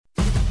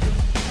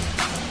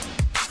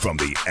from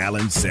the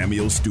Allen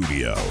Samuel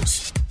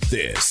Studios.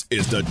 This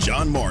is the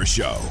John Morris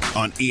Show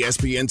on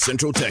ESPN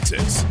Central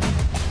Texas.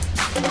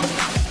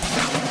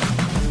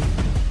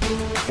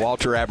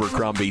 Walter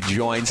Abercrombie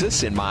joins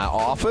us in my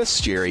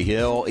office. Jerry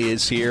Hill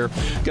is here.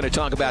 Going to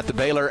talk about the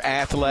Baylor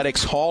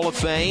Athletics Hall of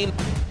Fame.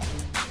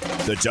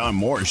 The John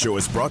Morris Show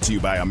is brought to you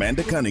by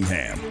Amanda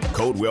Cunningham,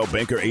 Coldwell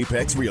Banker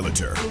Apex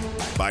Realtor,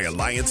 by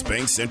Alliance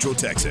Bank Central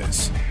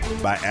Texas,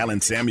 by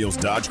Allen Samuels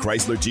Dodge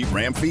Chrysler Jeep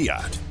Ram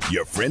Fiat,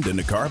 your friend in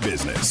the car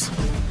business,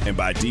 and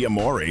by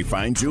Diamore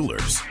Fine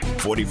Jewelers,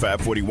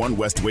 4541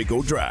 West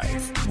Waco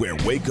Drive, where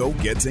Waco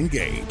gets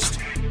engaged.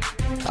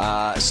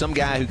 Some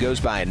guy who goes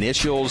by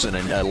initials and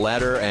a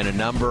letter and a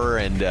number,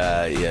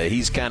 and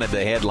he's kind of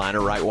the headliner,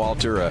 right,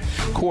 Walter? A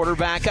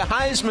quarterback, a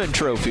Heisman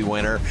Trophy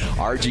winner.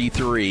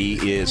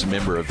 RG3 is a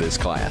member of this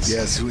class.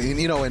 Yes, we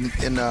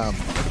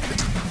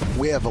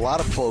have a lot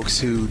of folks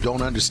who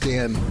don't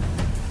understand,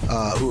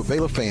 who are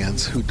Baylor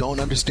fans, who don't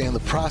understand the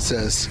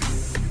process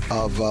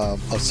of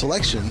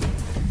selection.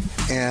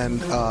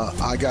 And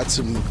I got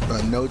some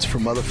notes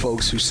from other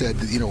folks who said,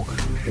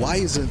 why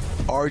isn't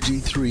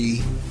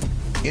RG3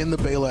 in the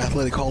Baylor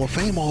Athletic Hall of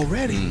Fame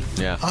already?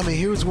 Yeah. I mean,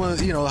 here's one of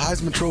the,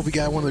 Heisman Trophy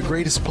guy, one of the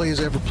greatest players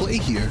ever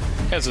played here.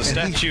 Has a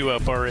statue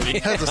up already.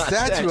 Has a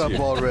statue up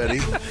already.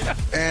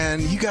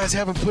 And you guys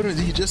haven't put it,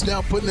 you're just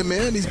now putting him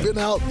in. He's been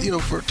out,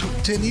 for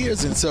 10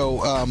 years. And so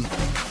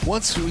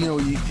once,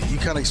 you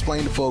kind of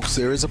explain to folks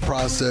there is a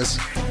process.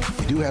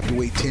 You do have to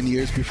wait 10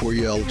 years before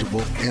you're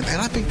eligible. And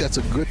I think that's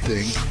a good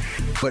thing.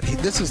 But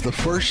this is the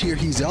first year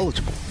he's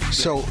eligible.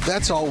 So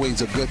that's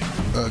always a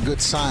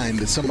good sign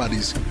that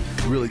somebody's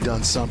really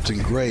done something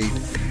great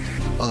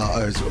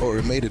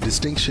or made a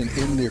distinction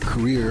in their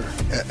career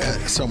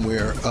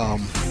somewhere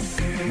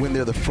when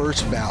they're the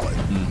first ballot.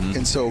 Mm-hmm.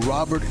 And so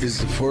Robert is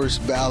the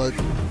first ballot,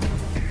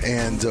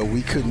 and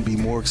we couldn't be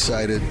more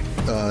excited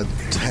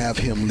to have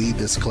him lead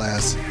this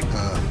class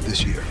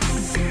this year.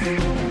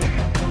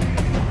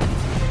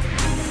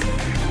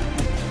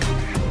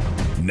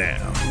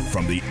 Now,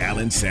 from the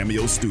Allen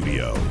Samuel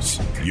Studios,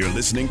 you're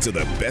listening to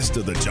the best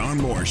of the John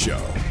Morris Show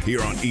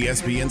here on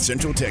ESPN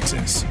Central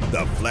Texas,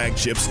 the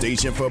flagship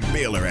station for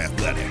Baylor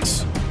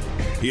Athletics.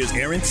 Here's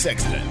Aaron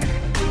Sexton.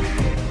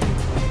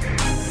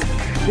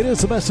 It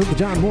is the best of the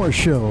John Morris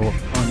Show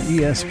on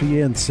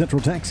ESPN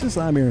Central Texas.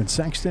 I'm Aaron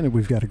Sexton, and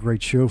we've got a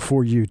great show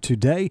for you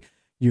today.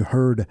 You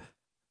heard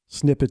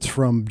snippets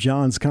from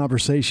John's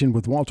conversation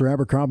with Walter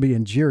Abercrombie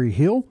and Jerry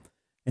Hill.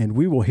 And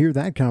we will hear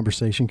that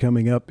conversation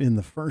coming up in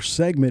the first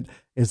segment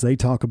as they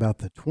talk about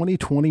the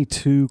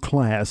 2022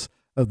 class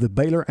of the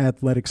Baylor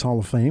Athletics Hall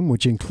of Fame,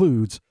 which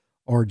includes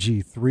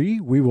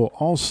RG3. We will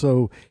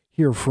also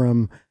hear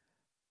from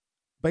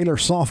Baylor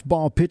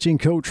softball pitching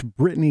coach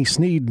Brittany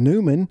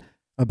Sneed-Newman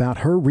about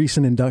her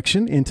recent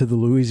induction into the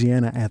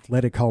Louisiana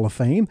Athletic Hall of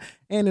Fame.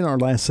 And in our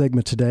last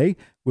segment today,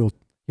 we'll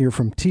hear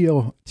from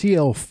T.L.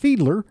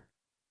 Fiedler,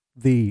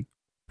 the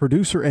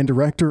producer and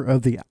director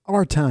of the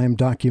Our Time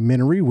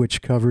documentary,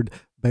 which covered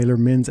Baylor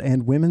men's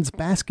and women's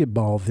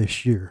basketball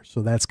this year.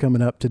 So that's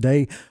coming up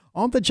today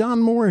on the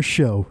John Morris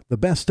Show, the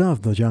best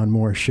of the John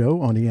Morris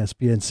Show on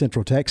ESPN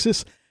Central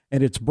Texas.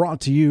 And it's brought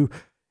to you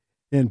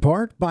in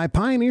part by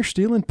Pioneer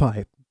Steel and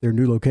Pipe, their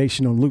new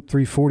location on Loop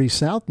 340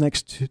 South,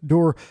 next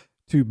door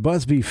to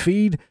Busby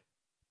Feed.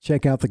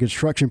 Check out the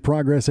construction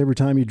progress every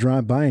time you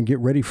drive by and get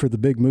ready for the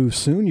big move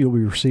soon. You'll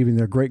be receiving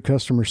their great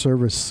customer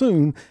service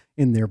soon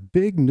in their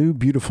big, new,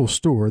 beautiful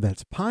store.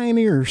 That's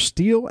Pioneer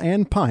Steel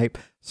and Pipe,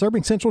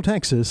 serving Central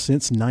Texas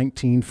since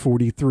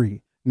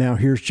 1943. Now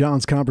here's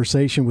John's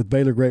conversation with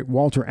Baylor great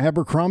Walter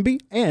Abercrombie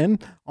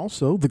and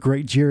also the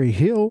great Jerry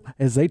Hill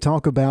as they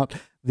talk about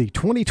the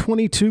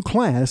 2022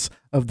 class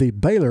of the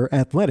Baylor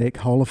Athletic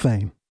Hall of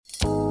Fame.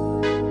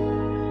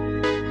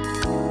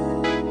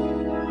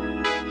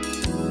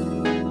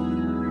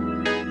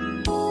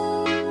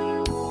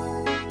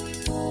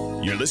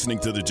 You're listening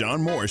to the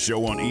John Morris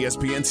Show on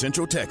ESPN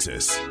Central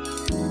Texas.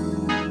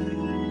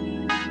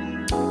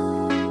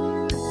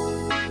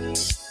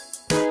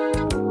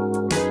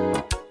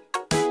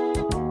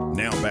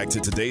 Now back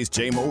to today's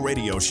JMO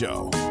Radio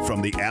Show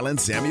from the Allen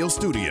Samuel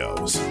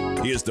Studios.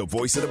 Here's the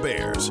voice of the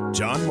Bears,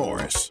 John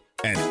Morris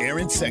and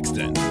Aaron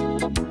Sexton.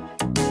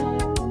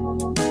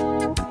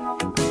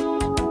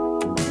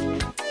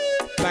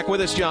 Back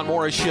with us, John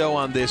Morris Show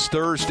on this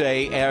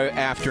Thursday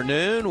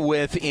afternoon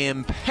with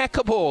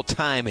impeccable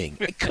timing.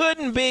 It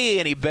couldn't be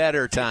any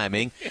better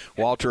timing.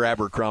 Walter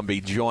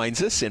Abercrombie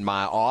joins us in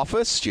my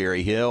office.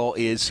 Jerry Hill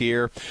is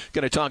here.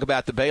 Going to talk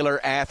about the Baylor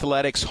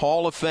Athletics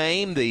Hall of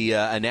Fame, the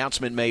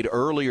announcement made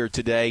earlier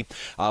today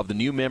of the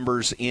new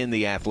members in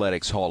the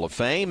Athletics Hall of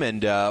Fame.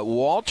 And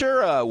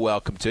Walter,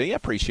 welcome to you. I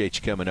appreciate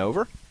you coming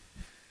over.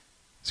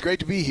 It's great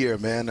to be here,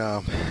 man.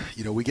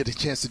 We get a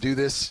chance to do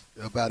this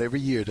about every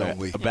year, don't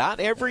we? About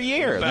every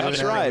year.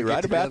 That's right.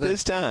 Right about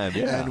this time.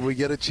 Yeah. And we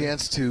get a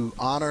chance to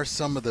honor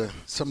some of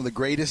the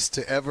greatest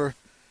to ever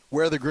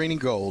wear the green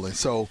and gold. And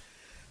so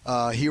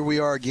here we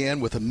are again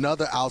with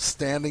another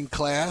outstanding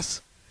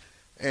class.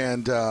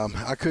 And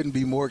I couldn't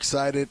be more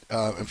excited.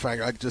 In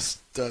fact, I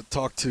just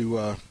talked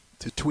to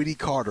Tweety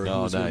Carter,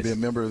 who's going to be a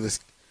member of this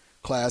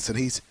class, and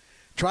he's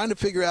trying to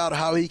figure out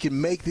how he can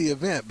make the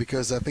event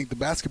because I think the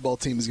basketball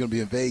team is going to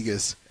be in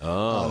Vegas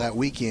that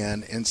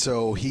weekend, and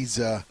so he's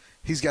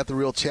got the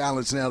real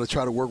challenge now to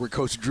try to work with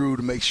Coach Drew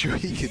to make sure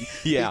he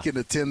can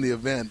attend the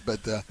event. But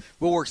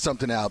we'll work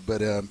something out.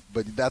 But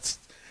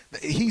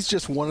he's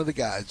just one of the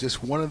guys,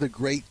 just one of the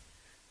great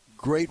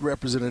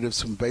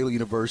representatives from Baylor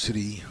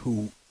University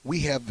who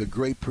we have the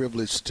great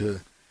privilege to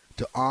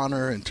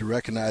honor and to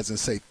recognize and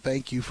say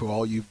thank you for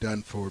all you've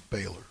done for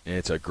Baylor.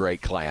 It's a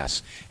great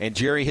class. And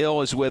Jerry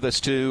Hill is with us,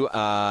 too.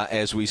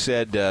 As we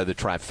said, the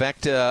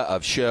trifecta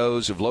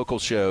of local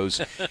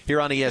shows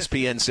here on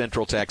ESPN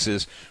Central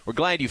Texas. We're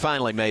glad you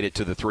finally made it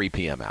to the 3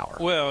 p.m. hour.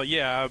 Well,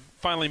 yeah, I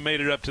finally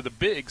made it up to the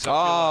bigs.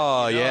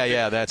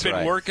 That's right.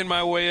 Been working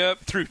my way up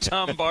through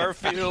Tom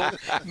Barfield,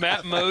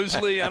 Matt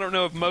Mosley. I don't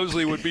know if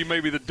Mosley would be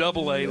maybe the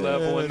AA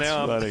level, and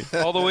now I'm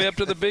all the way up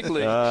to the big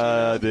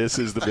leagues. This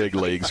is the big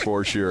leagues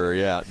for sure.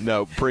 Yeah,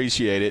 no,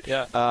 appreciate it.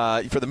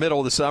 Yeah. For the middle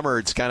of the summer,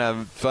 it's kind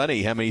of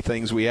funny how many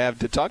things we have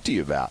to talk to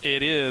you about.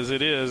 It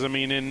is. I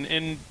mean,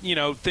 and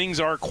things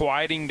are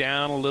quieting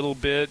down a little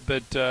bit,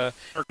 but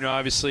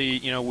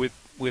obviously,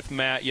 with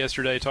Matt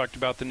yesterday, talked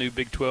about the new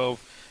Big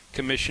 12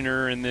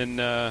 commissioner, and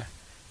then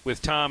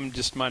with Tom,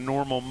 just my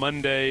normal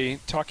Monday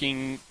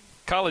talking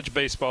college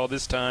baseball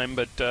this time.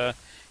 But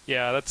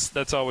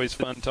that's always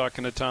fun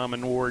talking to Tom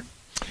and Ward.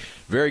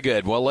 Very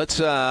good. Well,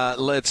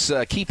 let's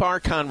keep our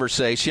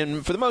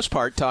conversation, for the most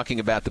part, talking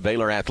about the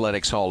Baylor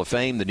Athletics Hall of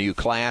Fame, the new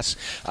class.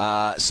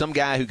 Some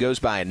guy who goes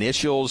by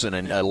initials and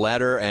a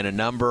letter and a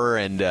number,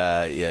 and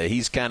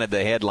he's kind of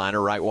the headliner,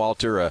 right,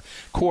 Walter? A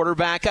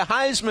quarterback, a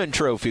Heisman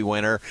Trophy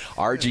winner.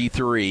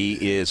 RG3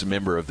 is a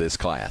member of this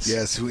class.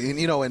 Yes, and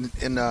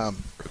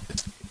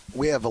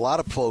we have a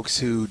lot of folks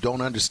who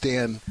don't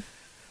understand,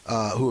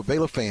 who are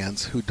Baylor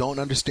fans, who don't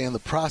understand the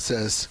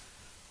process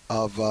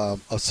of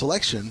a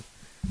selection.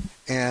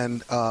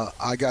 And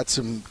I got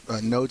some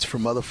notes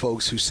from other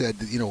folks who said,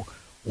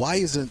 why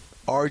isn't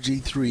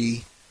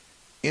RG3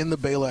 in the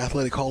Baylor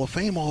Athletic Hall of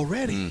Fame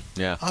already?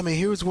 Yeah. I mean,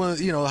 here was one of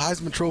the,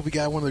 Heisman Trophy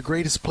guy, one of the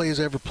greatest players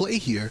to ever play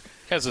here.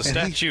 Has a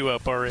statue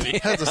up already.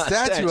 Has a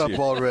statue up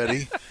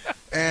already.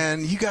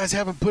 And you guys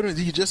haven't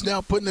you're just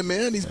now putting him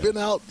in. He's been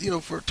out,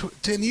 for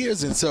 10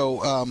 years. And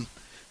so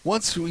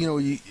once,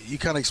 you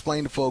kind of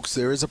explain to folks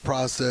there is a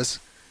process.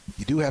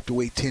 You do have to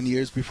wait 10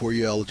 years before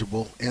you're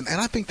eligible. And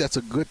I think that's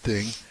a good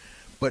thing.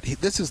 But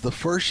this is the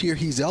first year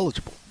he's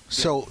eligible.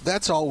 So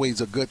that's always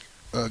a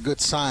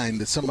good sign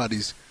that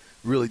somebody's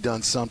really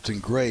done something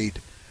great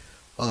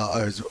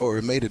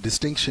or made a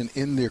distinction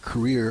in their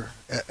career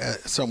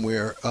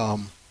somewhere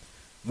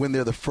when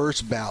they're the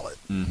first ballot.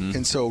 Mm-hmm.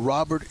 And so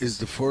Robert is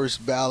the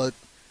first ballot,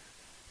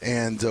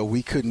 and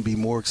we couldn't be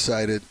more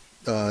excited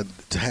to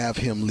have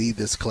him lead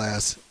this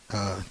class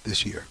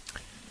this year.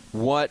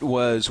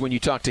 When you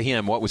talked to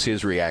him, what was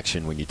his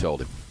reaction when you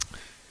told him?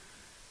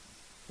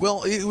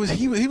 Well,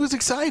 he was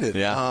excited.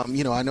 Yeah.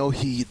 I know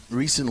he'd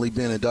recently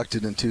been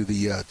inducted into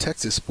the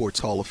Texas Sports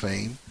Hall of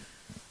Fame.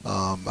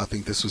 I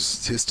think this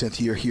was his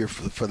 10th year here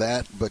for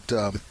that. But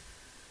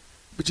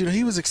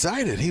he was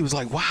excited. He was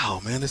like,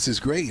 "Wow, man, this is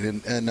great."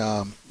 And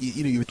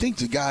you would think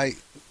the guy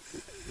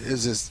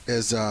is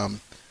as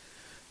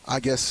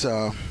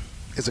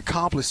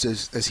accomplished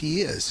as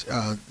he is,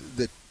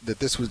 that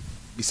this would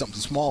be something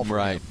small for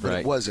him. But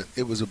it wasn't.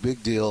 It was a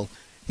big deal.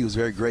 He was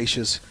very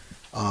gracious.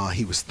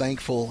 He was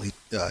thankful. He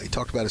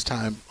talked about his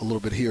time a little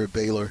bit here at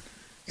Baylor,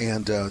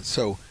 and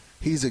so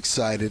he's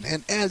excited.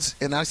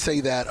 And I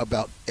say that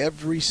about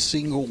every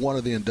single one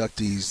of the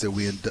inductees that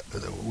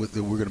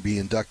we're going to be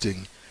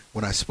inducting.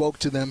 When I spoke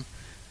to them,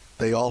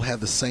 they all had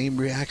the same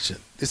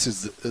reaction. This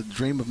is the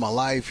dream of my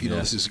life.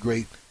 This is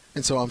great.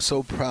 And so I'm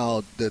so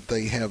proud that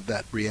they have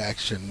that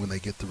reaction when they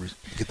get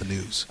the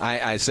news.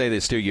 I say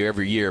this to you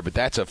every year, but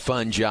that's a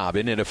fun job.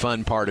 Isn't it a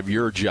fun part of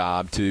your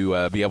job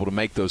to be able to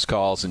make those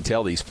calls and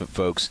tell these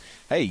folks,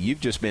 hey, you've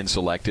just been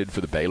selected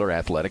for the Baylor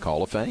Athletic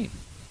Hall of Fame?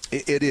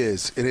 It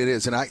is.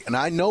 And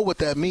I know what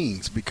that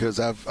means because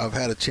I've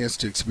had a chance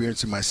to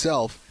experience it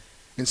myself.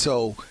 And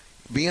so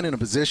being in a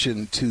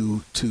position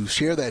to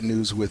share that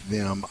news with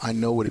them, I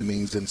know what it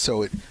means. And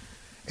so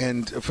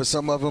And for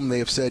some of them, they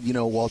have said,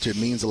 Walter, it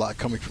means a lot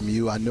coming from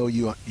you. I know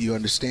you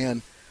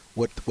understand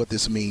what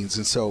this means.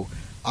 And so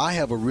I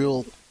have a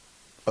real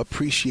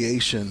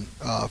appreciation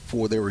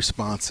for their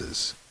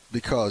responses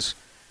because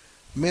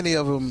many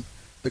of them,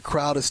 the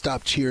crowd has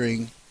stopped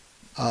cheering.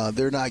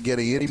 They're not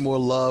getting any more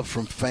love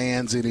from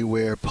fans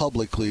anywhere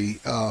publicly.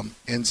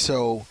 And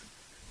so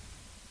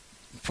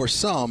for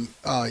some,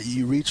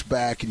 you reach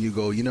back and you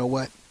go, you know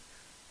what?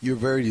 You're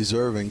very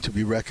deserving to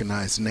be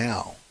recognized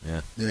now.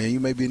 Yeah. You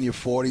may be in your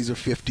 40s or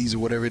 50s or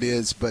whatever it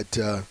is, but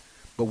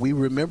we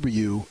remember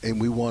you, and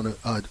we want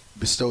to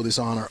bestow this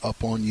honor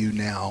upon you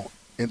now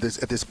at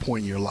this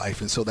point in your life.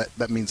 And so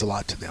that means a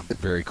lot to them.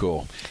 Very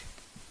cool.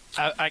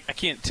 I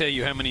can't tell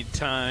you how many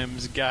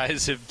times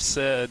guys have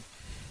said,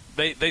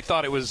 they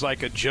thought it was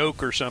like a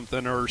joke or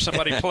something, or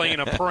somebody playing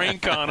a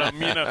prank on them.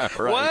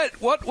 Right.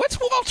 What's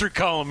Walter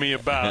calling me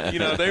about?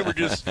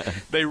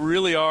 They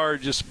really are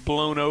just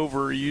blown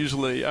over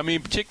usually. I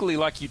mean, particularly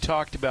like you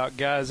talked about,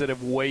 guys that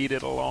have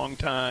waited a long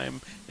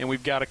time, and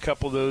we've got a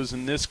couple of those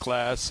in this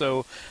class.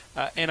 So,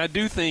 and I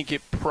do think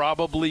it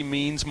probably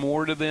means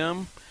more to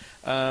them.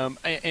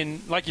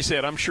 And like you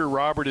said, I'm sure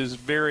Robert is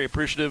very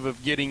appreciative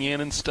of getting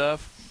in and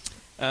stuff.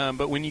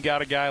 But when you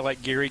got a guy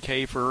like Gary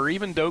Kafer or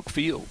even Doak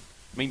Field,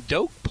 I mean,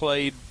 Doak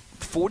played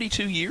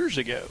 42 years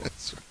ago.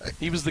 That's right.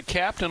 He was the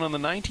captain on the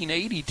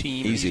 1980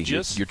 team. Easy.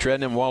 You're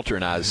treading in Walter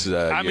and I's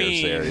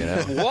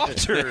years there.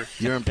 Walter.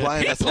 You're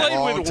implying that's a long He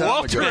played with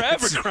Walter ago.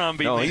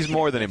 Abercrombie. No, he's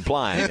more than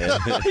implying.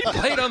 He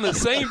played on the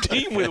same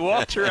team with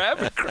Walter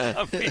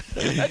Abercrombie.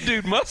 That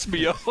dude must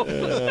be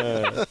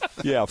old.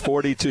 Yeah,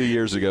 42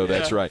 years ago.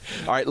 That's right.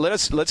 All right,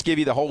 let's give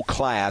you the whole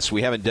class.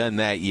 We haven't done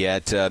that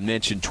yet.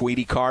 Mentioned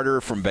Tweety Carter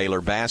from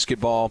Baylor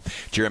basketball,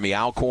 Jeremy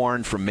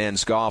Alcorn from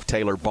men's golf,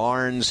 Taylor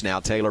Barnes, now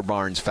Taylor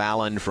Barnes Fallon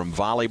from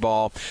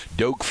volleyball,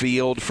 Doak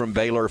Field from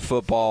Baylor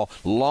football,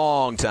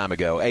 long time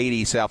ago,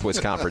 80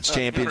 Southwest Conference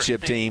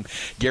Championship team,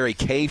 Gary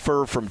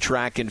Kafer from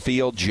track and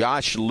field,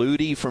 Josh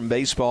Ludy from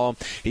baseball.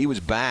 He was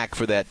back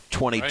for that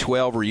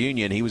 2012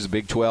 reunion. He was the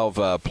Big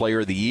 12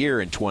 Player of the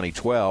Year in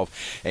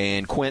 2012.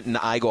 And Quentin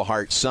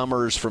Eigelhart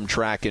Summers from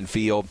track and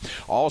field.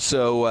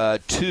 Also,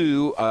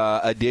 two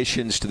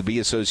additions to the B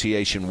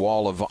Association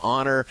Wall of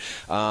Honor.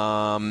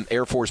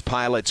 Air Force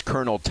pilots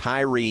Colonel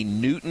Tyree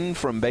Newton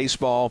from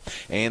baseball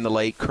and the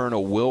late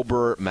Colonel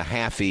Wilbur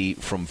Mahaffey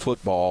from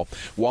football.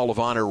 Wall of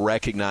Honor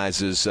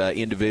recognizes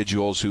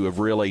individuals who have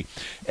really,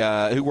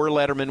 who were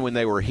Lettermen when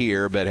they were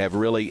here, but have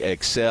really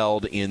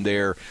excelled in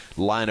their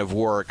line of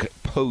work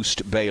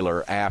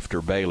post-Baylor,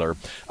 after Baylor.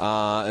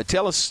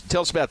 Tell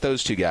us about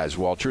those two guys,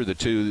 Walter, the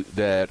two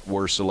that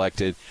were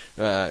selected,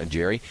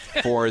 Jerry,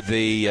 for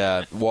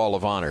the Wall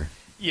of Honor.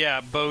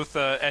 Yeah, both,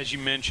 as you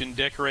mentioned,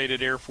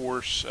 decorated Air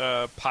Force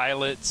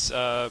pilots,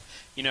 and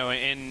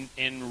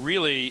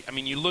really, I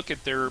mean, you look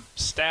at their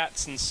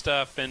stats and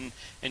stuff and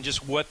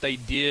just what they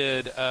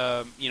did,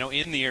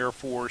 in the Air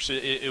Force,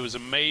 it was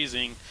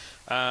amazing.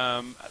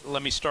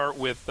 Let me start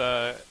with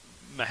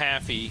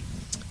Mahaffey.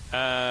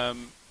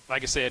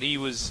 Like I said, he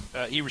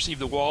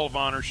received the Wall of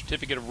Honor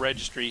Certificate of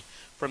Registry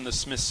from the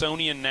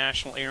Smithsonian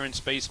National Air and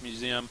Space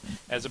Museum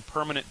as a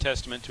permanent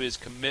testament to his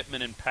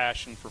commitment and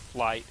passion for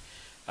flight.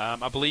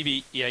 I believe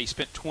he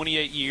spent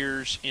 28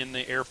 years in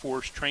the Air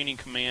Force Training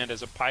Command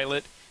as a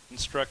pilot,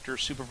 instructor,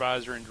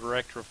 supervisor, and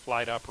director of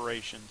flight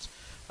operations.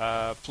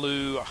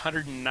 Flew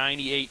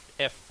 198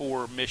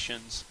 F-4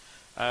 missions,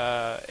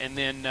 and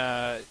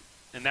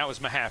that was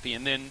Mahaffey.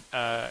 And then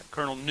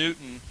Colonel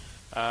Newton,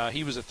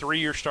 he was a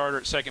 3-year starter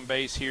at second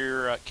base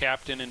here,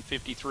 captain in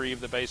 53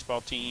 of the baseball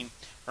team,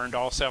 earned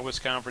all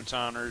Southwest Conference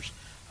honors.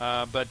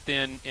 But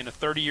then in a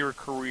 30-year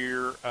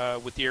career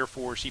with the Air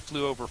Force, he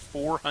flew over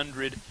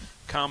 400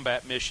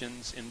 combat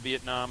missions in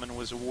Vietnam and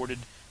was awarded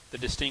the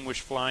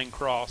Distinguished Flying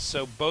Cross.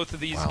 So both of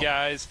these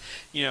guys,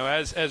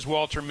 as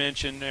Walter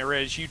mentioned, or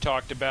as you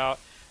talked about,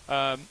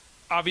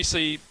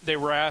 obviously they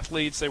were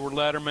athletes, they were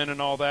Lettermen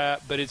and all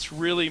that, but it's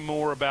really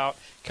more about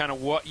kind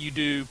of what you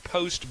do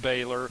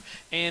post-Baylor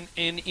and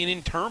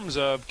in terms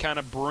of kind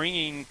of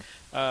bringing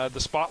the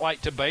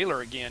spotlight to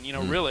Baylor again.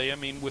 Really, I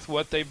mean, with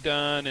what they've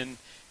done and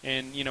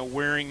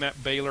wearing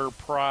that Baylor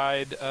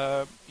pride,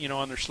 on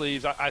their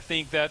sleeves. I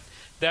think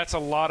that's a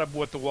lot of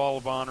what the Wall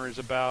of Honor is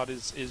about,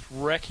 is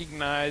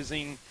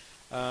recognizing,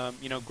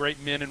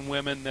 great men and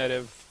women that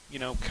have,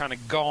 kind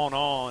of gone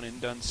on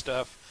and done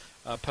stuff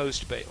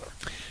post-Baylor.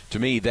 To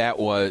me,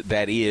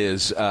 that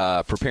is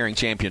preparing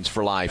champions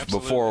for life.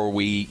 Absolutely. Before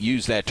we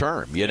use that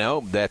term.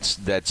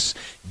 That's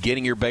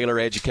getting your Baylor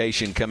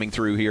education, coming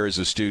through here as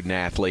a student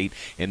athlete,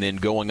 and then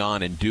going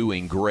on and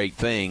doing great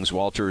things.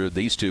 Walter,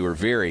 these two are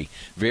very,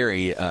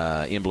 very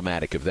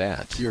emblematic of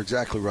that. You're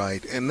exactly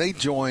right. And they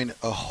join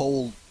a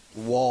whole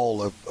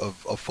wall of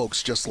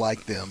folks just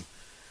like them.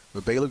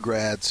 They're Baylor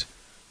grads.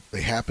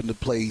 They happen to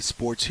play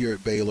sports here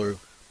at Baylor.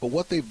 But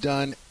what they've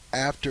done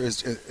after,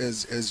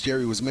 as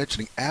Jerry was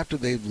mentioning, after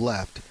they've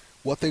left,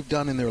 what they've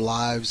done in their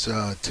lives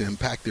to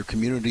impact their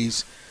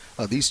communities.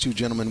 These two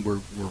gentlemen were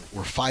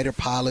fighter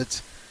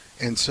pilots.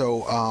 And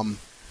so,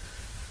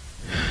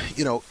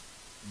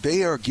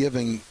 they are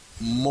giving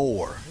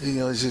more.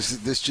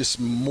 There's just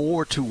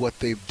more to what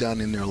they've done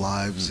in their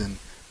lives and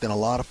than a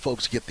lot of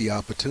folks get the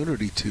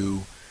opportunity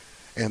to.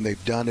 And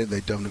they've done it.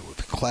 They've done it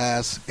with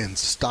class and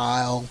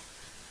style.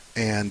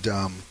 And,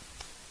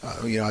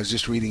 I was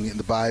just reading in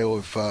the bio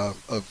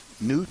of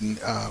Newton.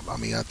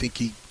 I think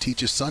he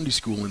teaches Sunday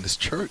school in this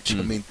church.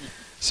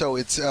 So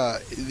it's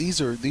these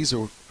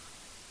are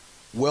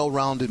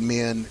well-rounded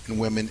men and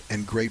women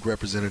and great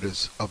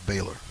representatives of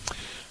Baylor.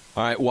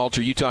 All right,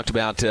 Walter, you talked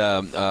about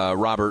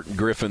Robert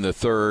Griffin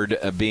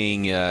III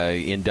being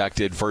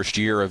inducted first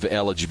year of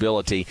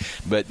eligibility,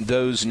 but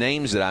those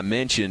names that I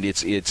mentioned,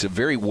 it's a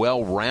very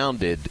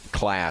well-rounded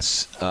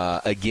class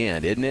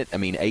again, isn't it? I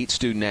mean, 8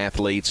 student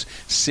athletes,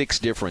 6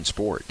 different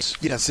sports.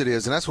 Yes, it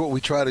is, and that's what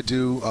we try to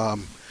do.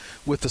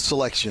 with the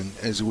selection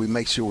as we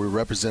make sure we're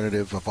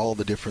representative of all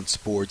the different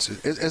sports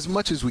as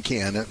much as we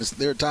can.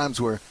 There are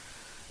times where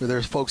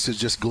there's folks that's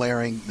just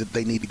glaring that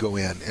they need to go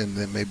in, and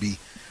there may be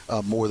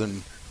more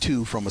than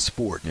 2 from a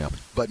sport. Yeah.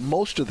 But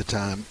most of the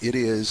time, it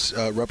is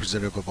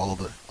representative of all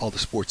the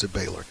sports at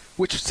Baylor,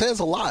 which says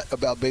a lot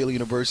about Baylor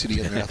University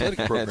and their athletic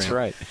program. That's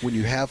right. When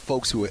you have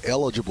folks who are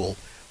eligible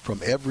from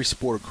every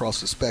sport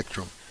across the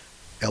spectrum,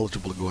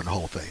 eligible to go in the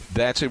Hall of Fame.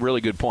 That's a really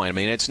good point. I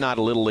mean, it's not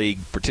a Little League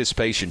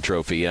participation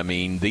trophy. I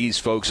mean, these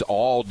folks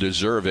all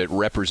deserve it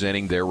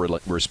representing their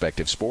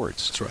respective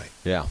sports. That's right.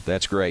 Yeah,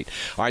 that's great.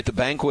 All right, the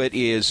banquet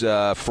is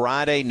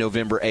Friday,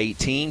 November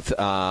 18th.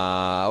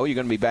 You're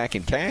going to be back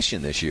in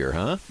Cashion this year,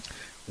 huh?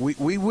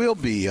 We will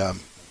be.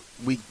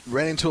 We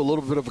ran into a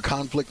little bit of a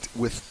conflict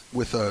with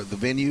the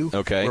venue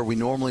where we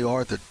normally are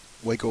at the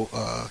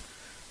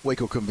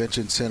Waco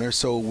Convention Center,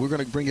 so we're going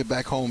to bring it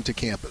back home to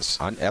campus.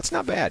 That's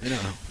not bad.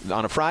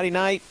 On a Friday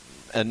night,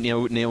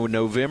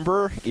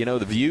 November,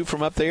 the view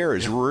from up there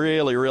is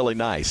really, really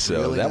nice.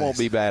 So really that nice. Won't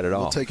be bad at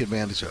all. We'll take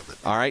advantage of it.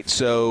 All right,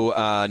 so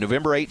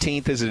November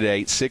 18th is the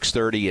date,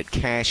 6:30 at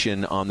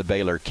Cashion on the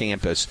Baylor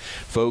campus.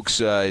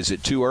 Folks, is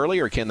it too early,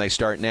 or can they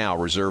start now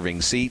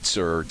reserving seats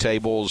or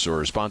tables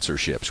or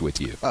sponsorships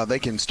with you? They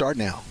can start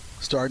now.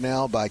 Start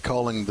now by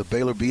calling the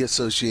Baylor Bee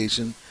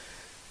Association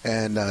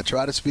and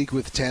try to speak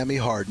with Tammy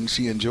Harden.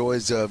 She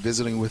enjoys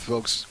visiting with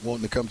folks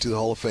wanting to come to the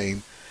Hall of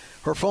Fame.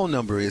 Her phone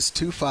number is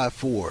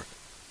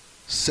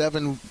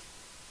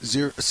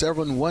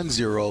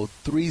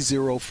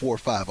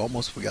 254-710-3045.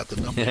 Almost forgot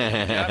the number.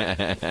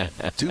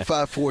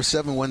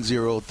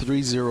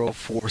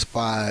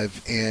 254-710-3045,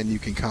 and you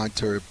can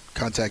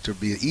contact her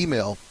via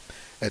email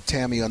at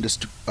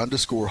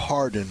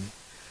Tammy_Harden,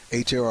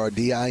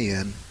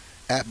 HARDIN,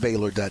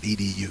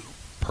 @Baylor.edu.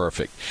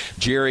 Perfect.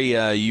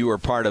 Jerry, you are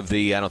part of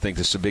the, I don't think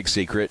this is a big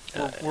secret.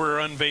 We're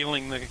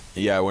unveiling the...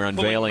 Yeah, we're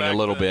unveiling a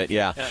little bit.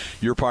 Yeah.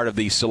 You're part of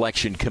the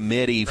selection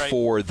committee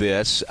for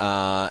this.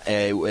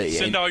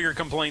 Send all your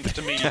complaints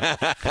to me.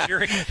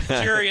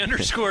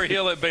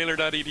 Jerry_Hill at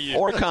Baylor.edu.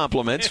 Or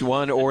compliments,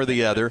 one or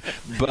the other.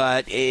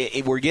 But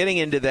we're getting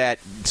into that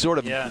sort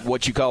of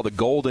what you call the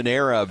golden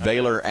era of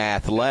Baylor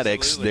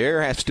athletics. Absolutely.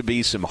 There has to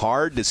be some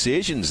hard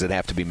decisions that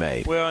have to be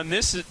made. Well, and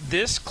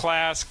this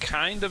class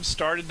kind of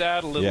started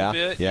that a little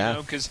bit.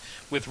 Because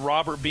with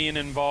Robert being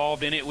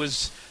involved, and it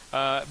was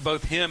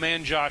both him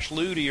and Josh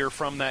Ludy are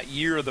from that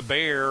year of the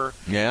Bear,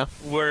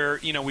 where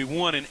we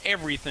won and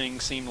everything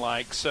seemed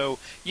like. So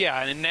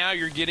and now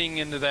you're getting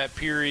into that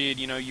period.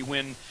 You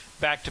win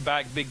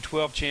back-to-back Big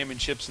 12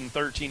 championships in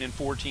 13 and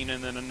 14,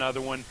 and then another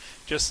one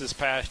just this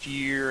past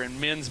year. And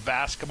men's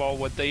basketball,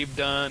 what they've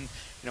done.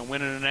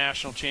 Winning a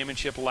national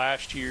championship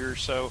last year.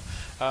 So,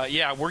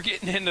 we're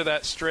getting into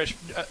that stretch.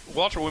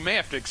 Walter, we may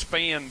have to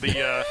expand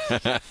the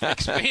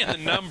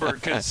number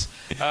because,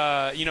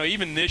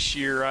 even this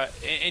year,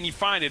 and you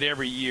find it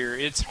every year,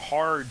 it's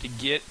hard to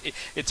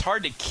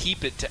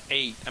keep it to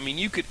 8. I mean,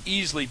 you could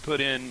easily put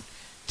in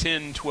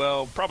 10,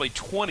 12, probably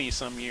 20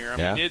 some year.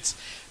 I mean,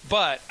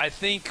 but I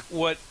think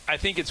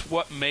it's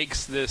what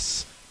makes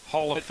this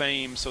Hall of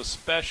Fame so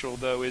special,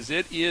 though, is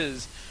it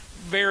is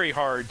very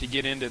hard to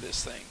get into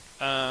this thing.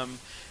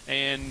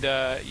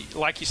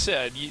 Like you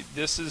said,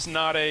 this is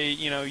not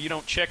you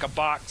don't check a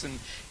box and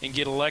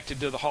get elected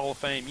to the Hall of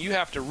Fame. You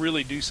have to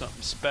really do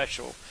something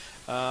special.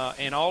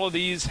 And all of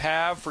these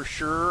have for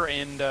sure.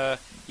 And,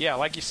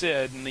 like you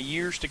said, in the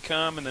years to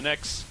come, in the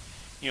next,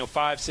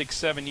 5, 6,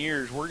 7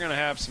 years, we're going to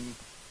have some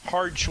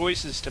hard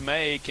choices to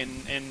make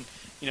and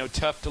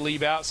tough to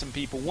leave out some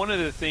people. One of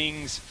the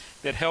things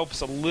that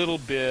helps a little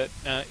bit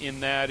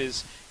in that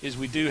is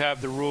we do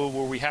have the rule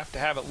where we have to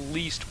have at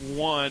least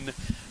one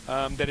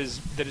that has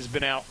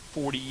been out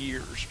 40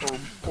 years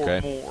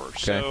or more. Okay.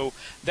 So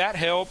that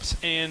helps.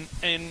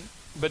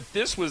 But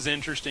this was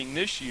interesting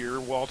this year,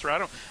 Walter. I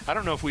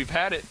don't know if we've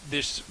had it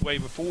this way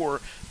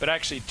before, but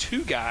actually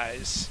 2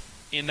 guys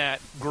in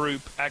that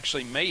group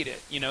actually made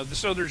it.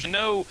 So there's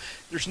no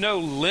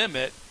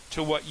limit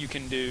to what you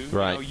can do.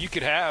 Right. You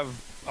could have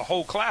a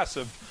whole class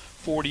of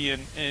 40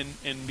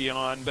 and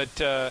beyond.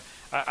 But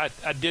I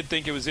did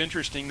think it was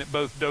interesting that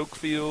both Doak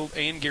Field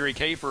and Gary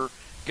Kafer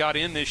got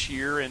in this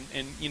year and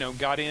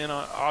got in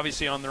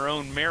obviously on their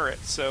own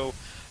merit. So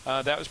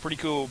that was pretty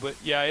cool. But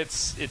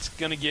it's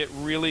going to get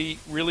really,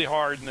 really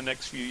hard in the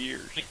next few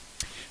years.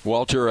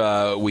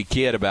 Walter, we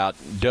kid about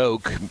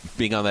Doak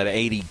being on that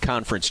 80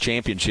 conference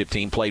championship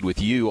team, played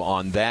with you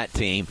on that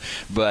team.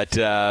 But,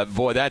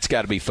 boy, that's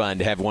got to be fun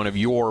to have one of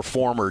your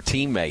former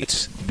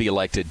teammates be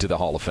elected to the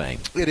Hall of Fame.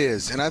 It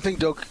is. And I think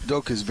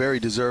Doak is very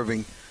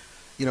deserving.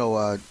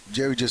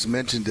 Jerry just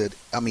mentioned it.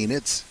 I mean,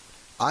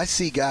 I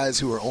see guys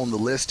who are on the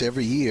list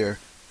every year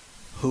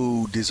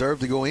who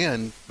deserve to go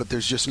in, but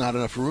there's just not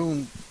enough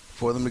room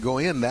for them to go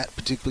in that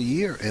particular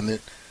year. And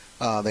that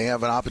they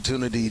have an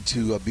opportunity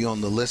to be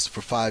on the list for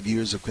 5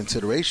 years of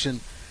consideration,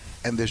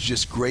 and there's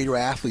just greater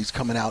athletes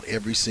coming out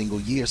every single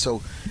year.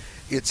 So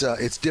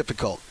it's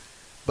difficult.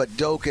 But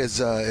Doak,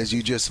 as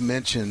you just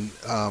mentioned,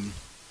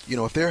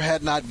 if there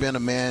had not been a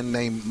man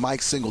named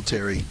Mike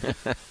Singletary,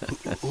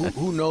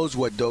 who knows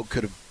what Doak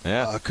could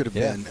have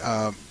been.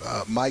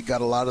 Mike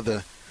got a lot of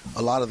the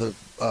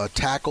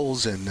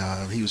tackles,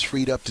 and he was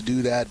freed up to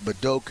do that. But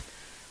Doak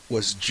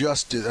was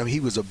he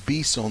was a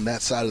beast on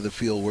that side of the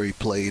field where he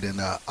played,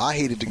 and I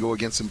hated to go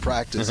against him in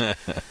practice.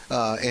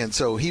 And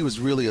so he was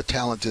really a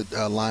talented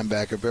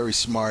linebacker, very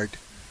smart,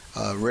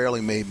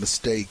 rarely made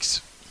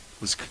mistakes,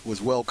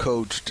 was well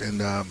coached,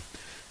 and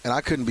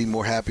I couldn't be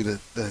more happy to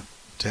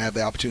have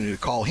the opportunity to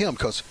call him,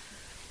 because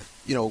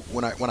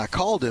when I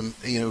called him,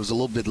 it was a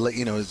little bit late,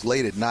 it was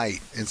late at night,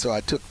 and so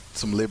I took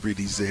some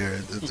liberties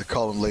there to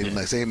call him late at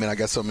night. Say, hey man, I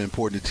got something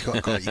important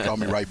to call you. Call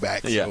me right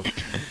back.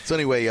 So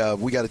anyway,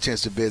 we got a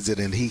chance to visit,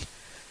 and he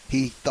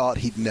thought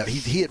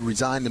he had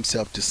resigned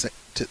himself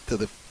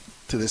to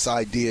this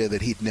idea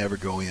that he'd never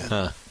go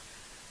in.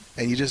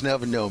 And you just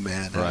never know,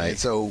 man. Right. And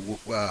so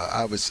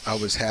I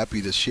was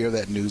happy to share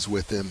that news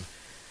with him,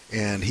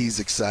 and he's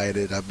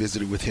excited. I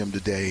visited with him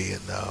today,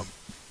 and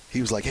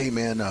he was like, "Hey,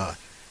 man,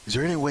 is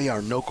there any way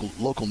our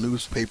local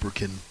newspaper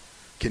can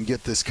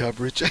get this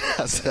coverage?"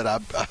 I said,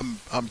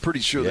 "I'm pretty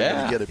sure they're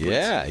going to get it."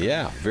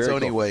 Yeah. Very so cool.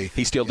 Anyway,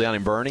 he's still down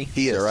in Bernie.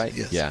 He is, right?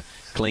 Yes. Yeah.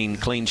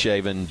 Clean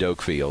shaven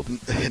Doak Field.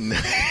 And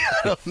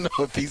I don't know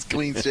if he's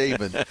clean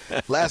shaven.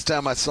 Last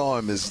time I saw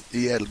him,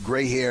 he had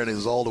gray hair and it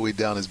was all the way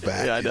down his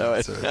back. Yeah, I know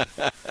it. So.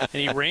 And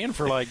he ran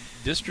for like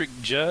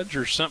district judge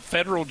or some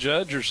federal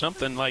judge or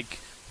something like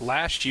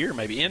last year,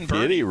 maybe in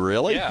Bernie. Did he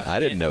really? Yeah, I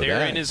didn't know that.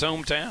 They're in his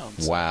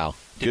hometown. Wow,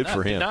 good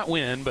for him. Did not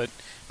win, but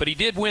he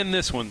did win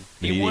this one.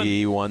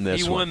 He won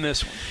this one.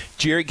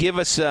 Jerry, give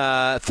us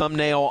a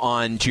thumbnail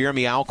on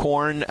Jeremy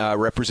Alcorn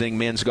representing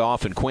men's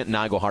golf, and Quentin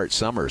Iglehart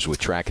Summers with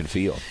track and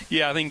field.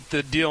 Yeah, I think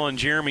the deal on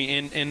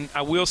Jeremy, and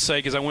I will say,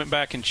 because I went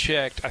back and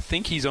checked, I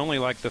think he's only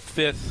like the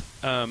fifth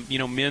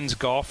men's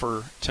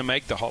golfer to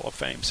make the Hall of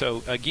Fame.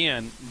 So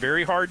again,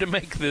 very hard to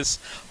make this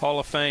Hall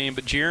of Fame.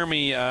 But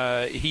Jeremy,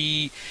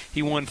 he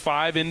won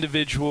 5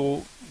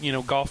 individual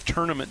golf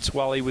tournaments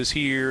while he was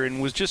here,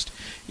 and was just,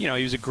 he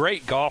was a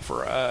great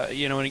golfer.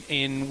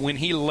 And when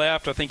he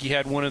left, I think he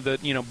had one of the,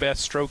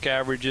 best stroke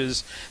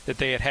averages that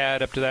they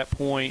had up to that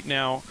point.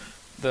 Now,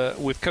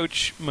 with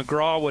Coach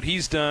McGraw, what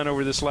he's done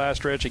over this last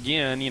stretch,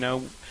 again,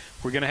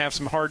 we're going to have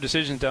some hard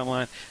decisions down the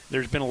line.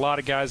 There's been a lot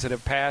of guys that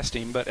have passed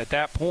him, but at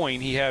that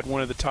point, he had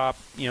one of the top,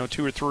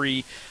 2 or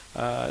 3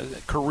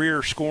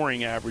 career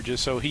scoring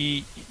averages. So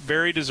he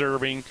very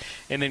deserving.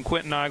 And then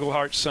Quentin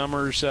Iglehart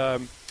Summers.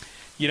 The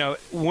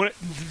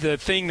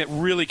thing that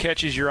really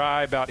catches your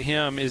eye about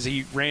him is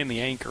he ran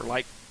the anchor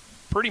like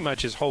pretty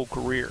much his whole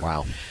career.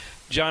 Wow.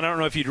 John, I don't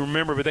know if you'd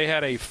remember, but they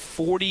had a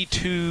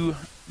 42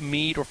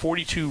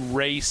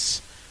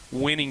 race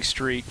winning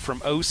streak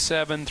from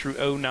 07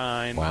 through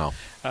 09. Wow.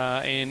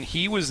 And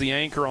he was the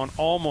anchor on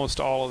almost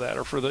all of that,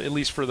 or at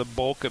least for the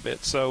bulk of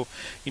it. So,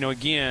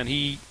 again,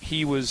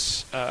 he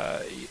was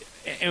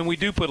and we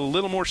do put a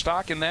little more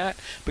stock in that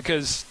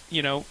because,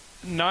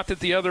 not that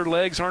the other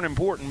legs aren't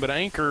important, but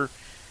anchor,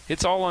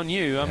 it's all on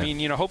you. I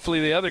mean, hopefully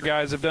the other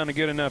guys have done a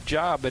good enough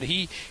job, but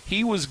he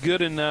was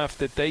good enough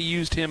that they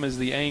used him as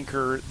the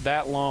anchor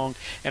that long.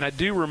 And I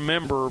do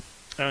remember,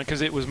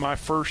 because it was my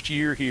first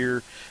year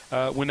here,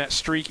 when that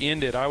streak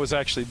ended, I was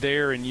actually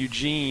there in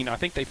Eugene. I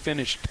think they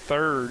finished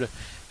third.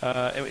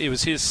 It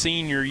was his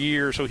senior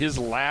year, so his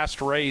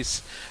last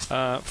race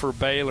for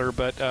Baylor.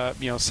 But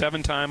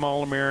 7-time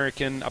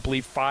All-American, I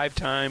believe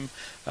 5-time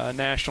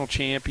national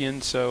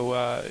champion. So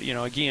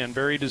again,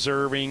 very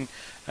deserving,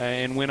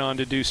 and went on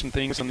to do some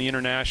things on the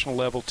international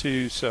level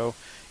too. So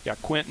yeah,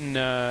 Quentin's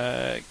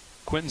a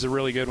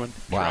really good one.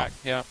 Wow. Track.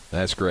 Yeah.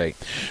 That's great.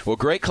 Well,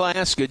 great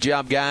class. Good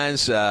job,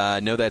 guys.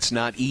 I know that's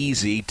not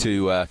easy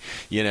to,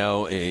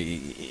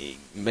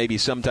 maybe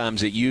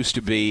sometimes it used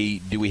to be,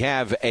 do we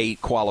have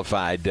 8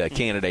 qualified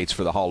candidates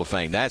for the Hall of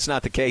Fame? That's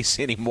not the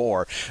case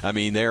anymore. I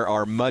mean, there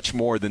are much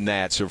more than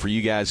that. So for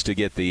you guys to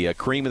get the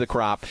cream of the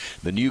crop,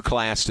 the new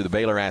class to the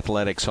Baylor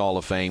Athletics Hall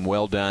of Fame,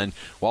 well done.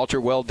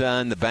 Walter, well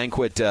done. The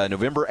banquet,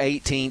 November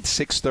 18th,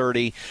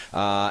 6:30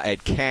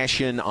 at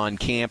Cashion on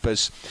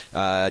campus.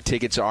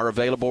 Tickets are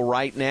available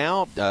right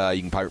now.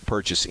 You can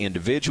purchase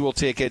individual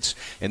tickets.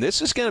 And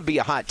this is going to be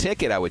a hot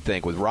ticket, I would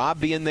think, with Rob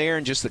being there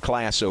and just the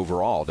class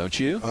overall, don't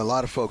you? A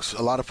lot of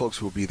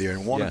folks will be there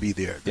and want to be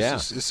there.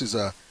 This is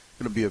going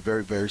to be a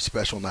very, very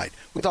special night.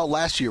 We thought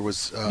last year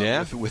was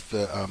with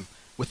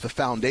the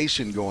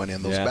foundation going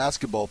in, those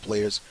basketball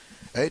players,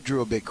 it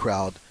drew a big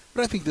crowd.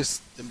 But I think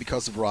this,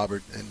 because of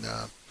Robert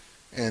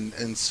and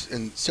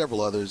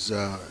several others,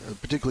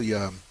 particularly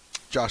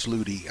Josh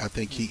Ludy, I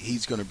think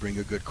he's going to bring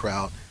a good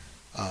crowd.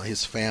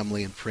 His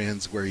family and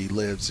friends where he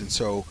lives, and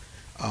so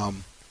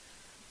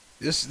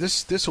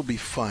this will be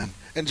fun.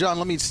 And John,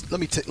 let me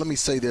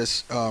say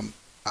this.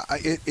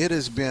 It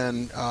has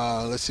been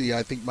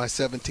I think my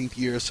 17th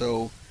year or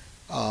so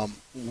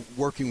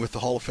working with the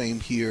Hall of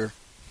Fame here,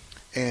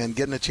 and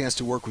getting a chance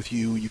to work with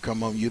you. You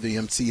come on, you're the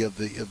MC of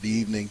the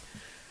evening,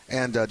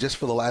 and just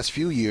for the last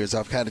few years,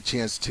 I've had a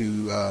chance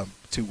to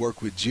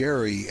work with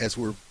Jerry as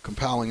we're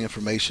compiling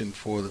information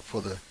for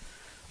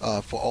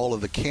all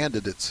of the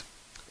candidates.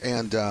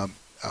 And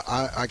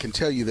I can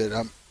tell you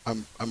that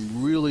I'm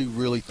really,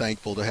 really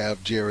thankful to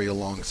have Jerry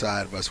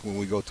alongside of us when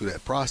we go through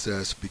that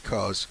process,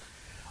 because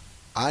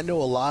I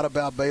know a lot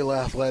about Baylor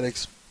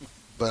athletics,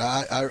 but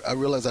I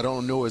realize I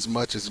don't know as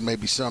much as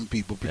maybe some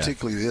people,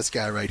 particularly this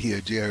guy right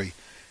here, Jerry.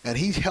 And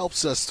he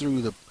helps us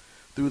through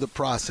the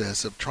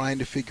process of trying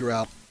to figure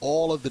out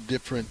all of the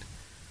different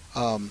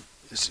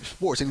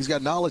sports, and he's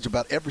got knowledge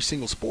about every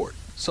single sport.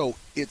 So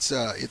it's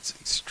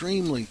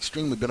extremely,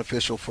 extremely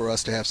beneficial for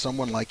us to have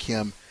someone like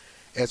him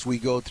as we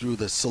go through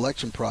the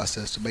selection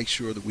process, to make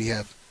sure that we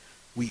have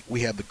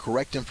the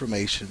correct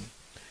information.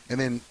 And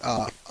then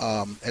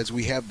as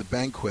we have the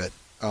banquet,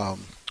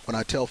 when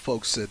I tell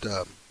folks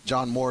that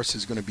John Morris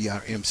is going to be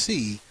our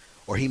MC,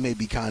 or he may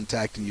be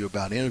contacting you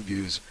about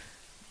interviews,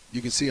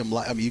 you can see them.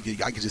 I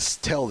can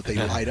just tell that they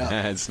light up.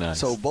 That's nice.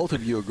 So both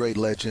of you are great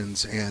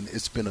legends, and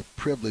it's been a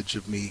privilege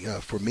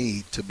for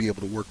me to be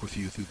able to work with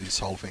you through these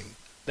Hall of Fame.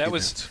 That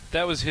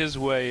was his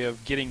way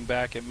of getting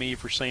back at me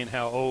for saying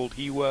how old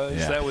he was.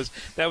 Yeah.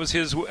 That was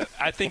his.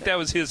 I think that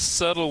was his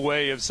subtle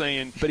way of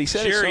saying. But he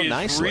said Jerry it so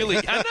nicely. Really,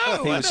 I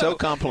know. He was so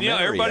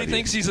complimentary. Everybody of you.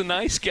 thinks he's a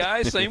nice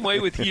guy. Same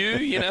way with you.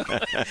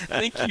 I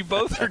think you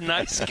both are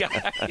nice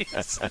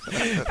guys.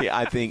 Yeah,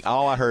 I think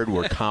all I heard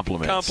were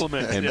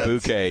compliments and yes.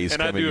 bouquets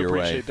and coming your way.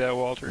 I do appreciate that,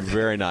 Walter.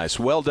 Very nice.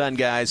 Well done,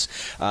 guys.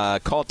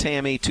 Call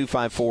Tammy,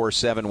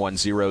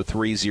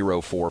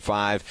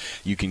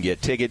 254-710-3045. You can get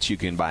tickets. You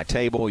can buy a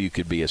table. You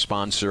could be a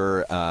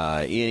sponsor.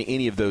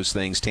 Any of those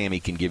things, Tammy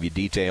can give you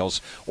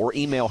details. Or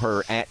email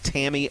her at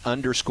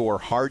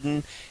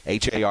Tammy_Hardin,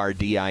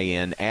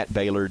 HARDIN,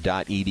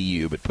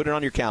 @Baylor.edu. But put it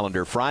on your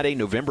calendar, Friday,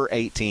 November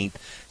 18th,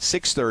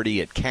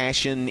 6:30 at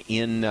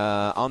Cashin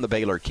on the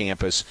Baylor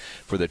campus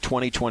for the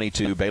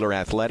 2022 Baylor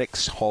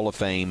Athletics Hall of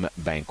Fame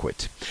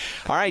banquet.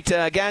 All right,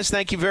 guys,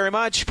 thank you very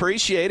much.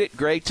 Appreciate it.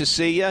 Great to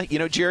see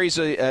you. Jerry's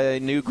a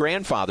new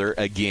grandfather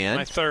again.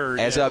 My third.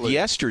 As of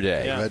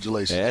yesterday. Yeah.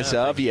 Congratulations. As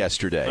of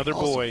yesterday. Another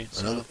boy.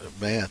 Another,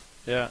 man.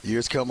 Yeah.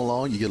 Years come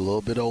along, you get a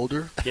little bit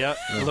older. Yeah,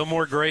 a little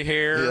more gray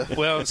hair. Yeah.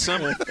 Well,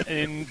 some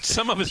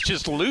of us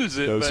just lose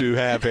it. Those who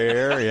have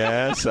hair,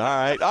 yes. All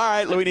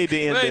right, we need to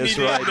end this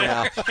right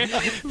now.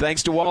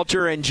 Thanks to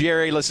Walter and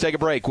Jerry. Let's take a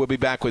break. We'll be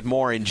back with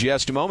more in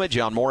just a moment.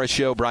 John Morris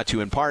Show brought to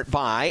you in part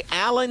by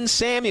Allen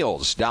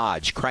Samuels,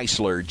 Dodge,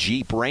 Chrysler,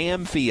 Jeep,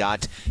 Ram,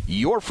 Fiat,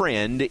 your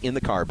friend in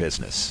the car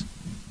business.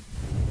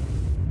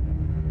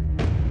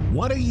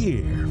 What a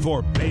year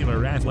for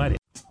Baylor Athletics.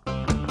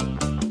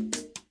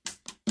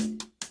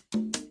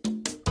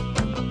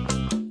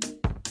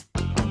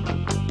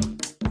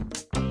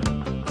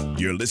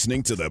 You're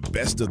listening to the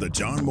best of the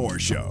John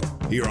Morris Show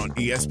here on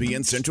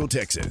ESPN Central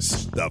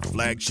Texas, the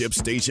flagship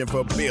station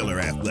for Baylor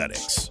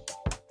Athletics.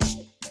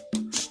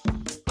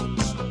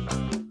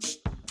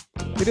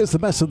 It is the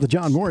best of the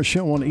John Morris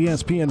Show on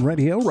ESPN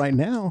Radio. Right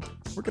now,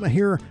 we're going to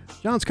hear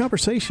John's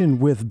conversation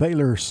with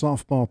Baylor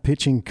softball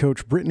pitching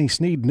coach Brittany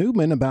Sneed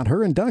Newman about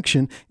her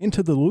induction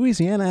into the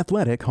Louisiana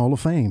Athletic Hall of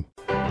Fame.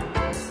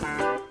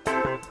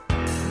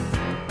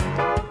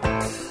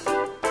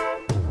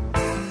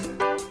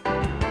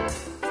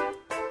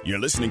 You're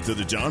listening to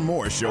the John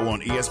Morris Show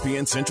on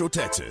ESPN Central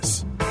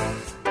Texas.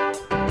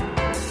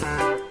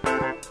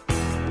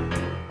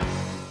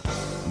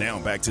 Now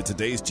back to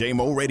today's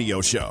JMO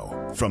Radio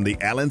Show from the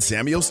Allen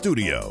Samuel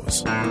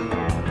Studios.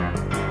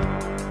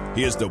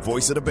 Here's the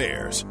voice of the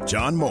Bears,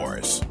 John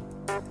Morris.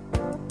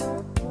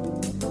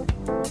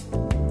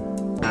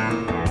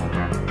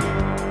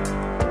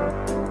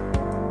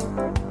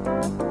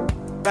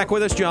 Back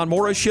with us, John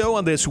Morris Show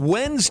on this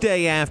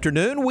Wednesday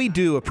afternoon. We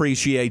do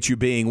appreciate you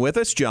being with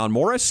us. John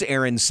Morris,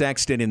 Aaron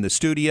Sexton in the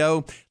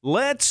studio.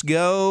 Let's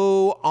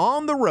go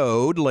on the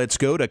road. Let's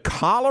go to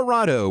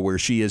Colorado, where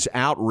she is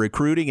out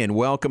recruiting, and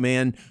welcome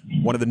in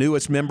one of the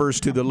newest members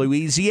to the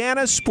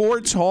Louisiana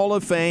Sports Hall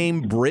of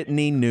Fame,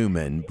 Brittany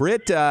Newman.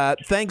 Britt,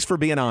 thanks for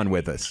being on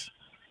with us.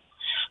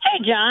 Hey,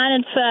 John.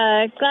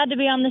 It's glad to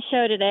be on the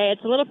show today.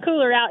 It's a little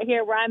cooler out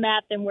here where I'm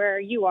at than where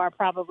you are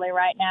probably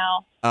right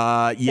now.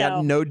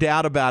 Yeah, no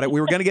doubt about it. We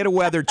were going to get a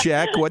weather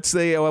check. What's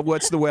the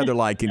weather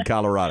like in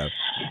Colorado?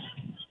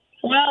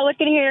 Well,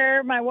 look at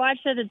here. My watch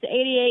says it's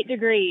 88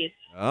 degrees.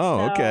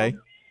 Oh, so. Okay.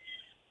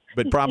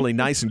 But probably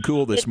nice and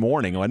cool this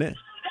morning, wasn't it?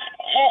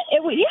 Yeah,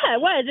 it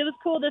was. It was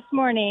cool this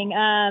morning,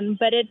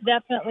 but it's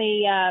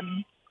definitely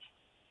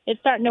it's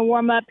starting to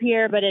warm up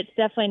here, but it's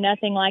definitely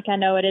nothing like I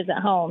know it is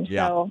at home.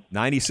 Yeah, so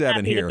 97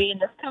 happy here. to be in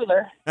this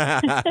cooler.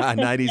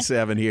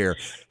 97 here.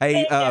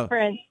 Hey,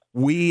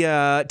 we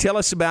tell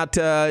us about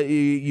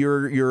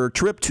your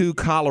trip to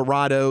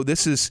Colorado.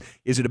 Is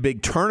it a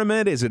big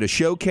tournament? Is it a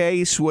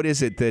showcase? What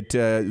is it that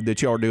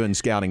y'all are doing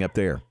scouting up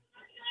there?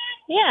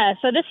 Yeah,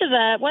 so this is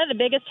one of the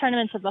biggest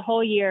tournaments of the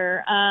whole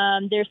year.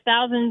 There's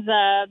thousands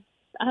of,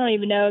 I don't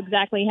even know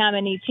exactly how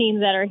many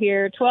teams that are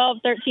here.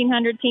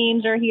 1,300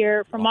 teams are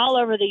here from all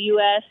over the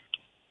U.S.,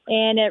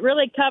 and it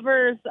really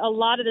covers a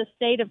lot of the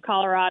state of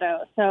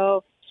Colorado.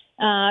 So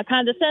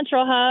kind of the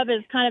central hub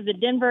is kind of the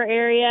Denver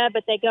area,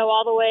 but they go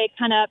all the way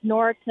kind of up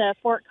north to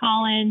Fort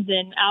Collins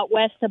and out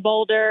west to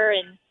Boulder.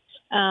 And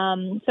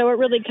So it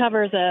really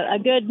covers a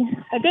good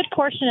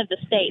portion of the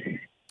state.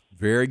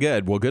 Very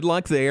good. Well, good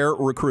luck there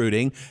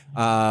recruiting.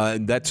 I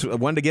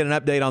wanted to get an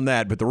update on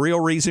that. But the real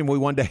reason we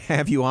wanted to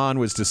have you on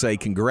was to say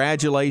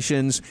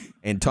congratulations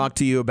and talk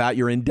to you about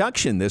your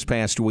induction this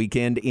past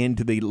weekend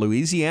into the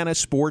Louisiana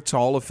Sports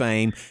Hall of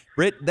Fame.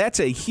 Britt, that's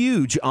a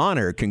huge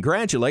honor.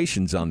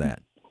 Congratulations on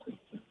that.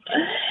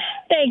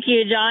 Thank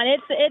you, John.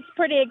 It's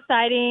pretty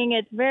exciting.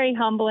 It's very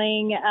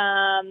humbling,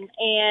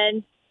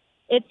 and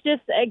it's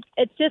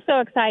just so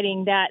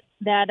exciting that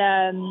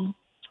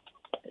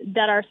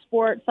our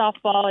sport,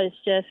 softball,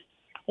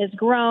 is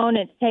grown.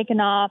 It's taken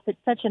off. It's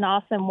such an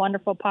awesome,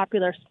 wonderful,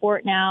 popular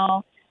sport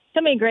now.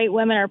 So many great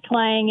women are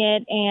playing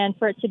it, and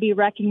for it to be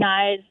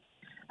recognized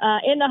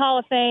in the Hall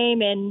of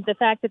Fame, and the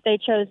fact that they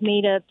chose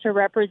me to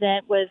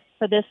represent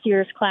for this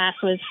year's class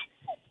was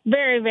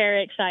very,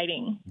 very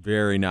exciting.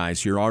 Very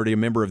nice. You're already a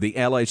member of the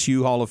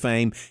LSU Hall of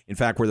Fame. In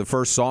fact, we're the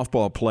first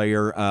softball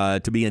player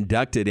to be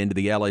inducted into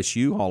the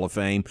LSU Hall of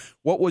Fame.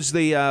 What was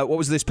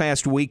this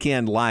past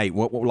weekend like?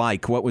 What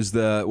was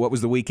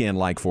the weekend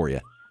like for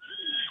you?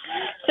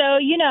 So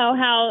you know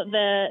how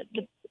the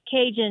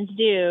Cajuns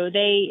do.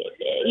 They,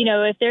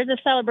 if there's a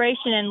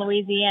celebration in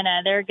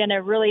Louisiana, they're going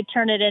to really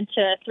turn it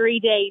into a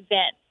 3-day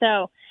event.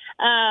 So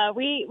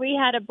we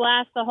had a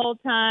blast the whole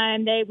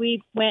time.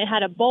 We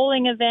had a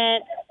bowling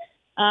event.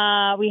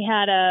 We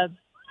had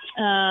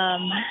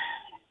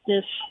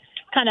this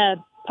kind of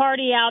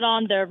party out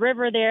on the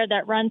river there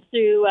that runs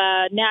through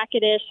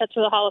Natchitoches. That's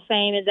where the Hall of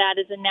Fame is at,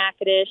 is in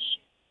Natchitoches.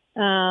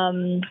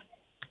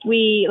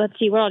 Let's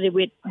see, what all did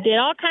we did?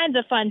 All kinds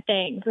of fun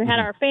things. We had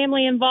our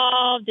family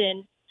involved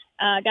and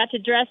got to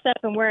dress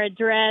up and wear a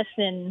dress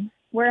and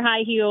wear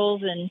high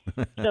heels, and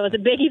so it's a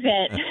big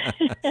event.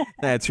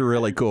 That's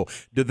really cool.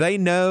 Do they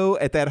know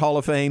at that Hall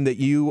of Fame that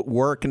you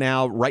work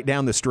now right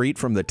down the street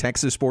from the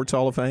Texas Sports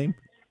Hall of Fame?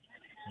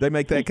 They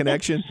make that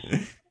connection?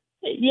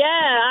 Yeah,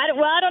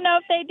 I don't know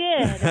if they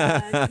did.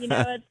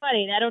 It's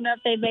funny. I don't know if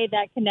they made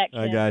that connection.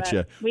 I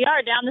gotcha. We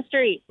are down the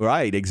street.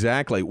 Right,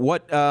 exactly.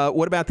 What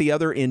about the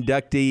other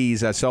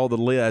inductees? I saw the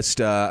list.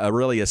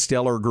 Really a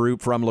stellar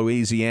group from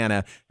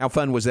Louisiana. How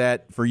fun was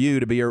that for you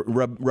to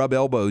rub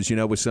elbows,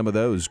 with some of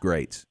those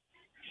greats?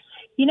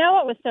 You know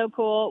what was so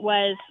cool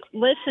was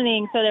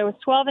listening. So there was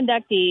 12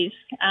 inductees,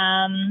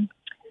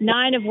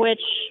 9 of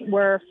which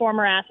were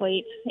former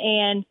athletes,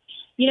 and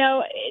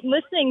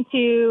listening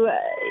to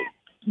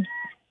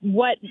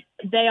what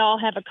they all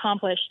have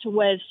accomplished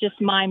was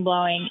just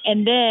mind-blowing.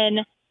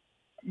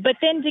 But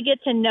then to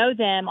get to know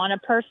them on a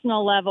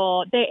personal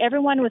level,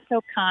 everyone was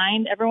so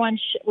kind. Everyone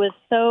showed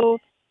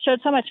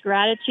so much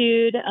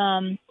gratitude.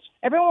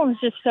 Everyone was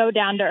just so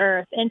down to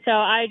earth. And so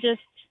I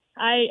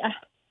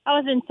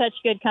was in such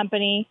good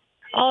company.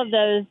 All of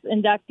those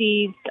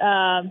inductees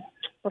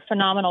were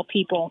phenomenal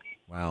people.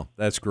 Wow,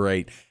 that's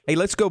great. Hey,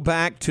 let's go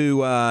back to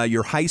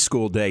your high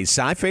school days.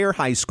 Cy-Fair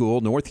High School,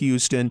 North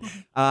Houston.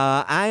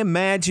 I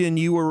imagine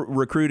you were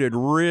recruited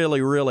really,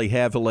 really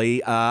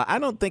heavily. I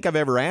don't think I've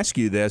ever asked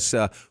you this.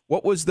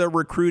 What was the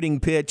recruiting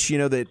pitch,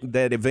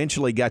 that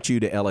eventually got you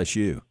to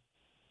LSU?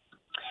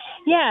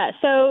 Yeah,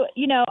 so,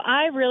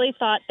 I really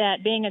thought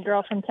that being a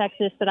girl from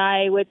Texas that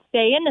I would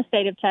stay in the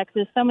state of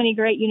Texas. So many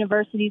great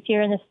universities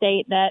here in the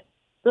state that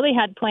really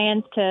had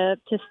plans to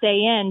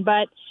stay in.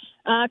 But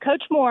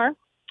Coach Moore,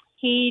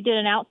 he did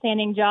an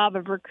outstanding job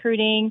of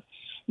recruiting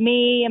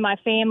me and my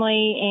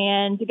family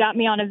and got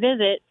me on a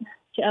visit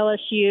to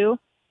LSU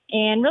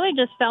and really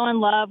just fell in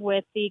love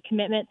with the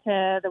commitment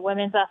to the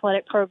women's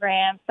athletic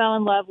program, fell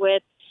in love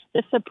with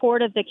the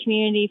support of the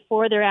community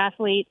for their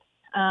athletes.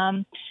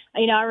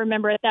 I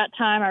remember at that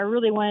time I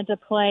really wanted to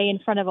play in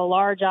front of a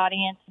large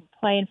audience and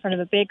play in front of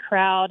a big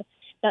crowd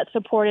that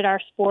supported our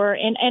sport.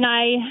 And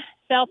I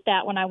felt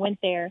that when I went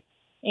there.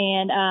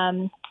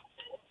 And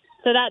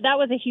so that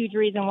was a huge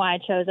reason why I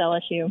chose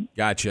LSU.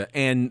 Gotcha.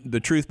 And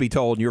the truth be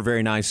told, you're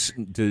very nice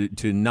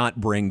to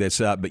not bring this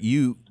up, but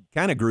you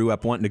kind of grew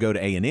up wanting to go to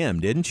A&M,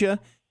 didn't you?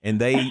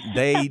 And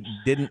they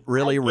didn't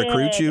really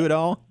recruit you at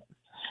all?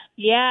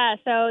 Yeah,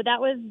 so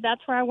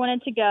that's where I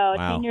wanted to go.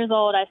 Wow. 10 years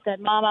old, I said,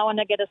 Mom, I want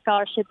to get a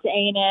scholarship to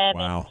A&M.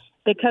 Wow. And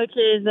the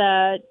coaches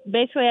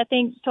basically, I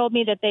think, told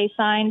me that they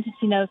signed,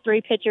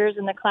 3 pitchers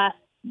in the class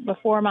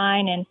before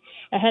mine and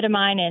ahead of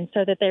mine, and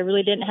so that they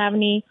really didn't have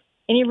any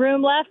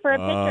room left for a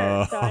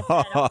pitcher. So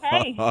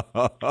I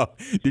said,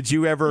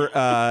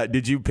 okay.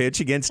 Did you pitch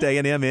against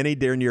A&M any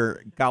during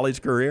your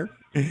college career?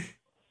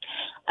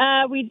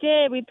 We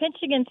did. We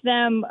pitched against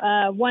them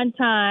one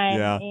time.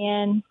 Yeah.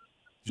 And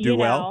did you do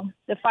well?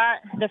 The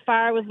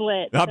fire was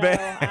lit. I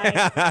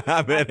bet.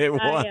 I bet it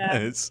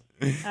was.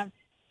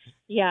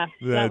 Yeah,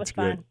 that was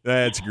fun. Great.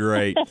 That's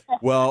great.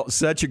 Well,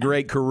 such a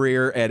great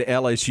career at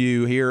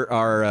LSU. Here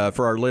are,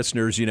 for our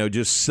listeners,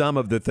 just some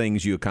of the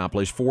things you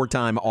accomplished.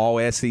 4-time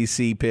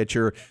All-SEC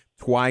pitcher,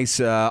 twice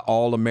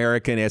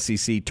All-American,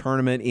 SEC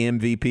Tournament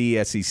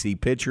MVP, SEC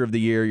Pitcher of the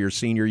Year, your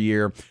senior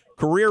year.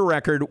 Career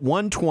record,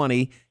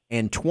 120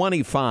 and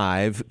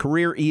 25.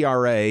 Career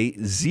ERA,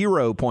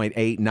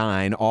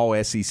 0.89,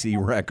 All-SEC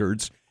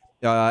records.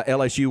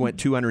 LSU went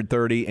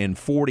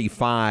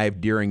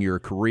 230-45 during your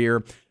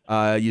career.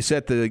 You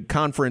set the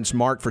conference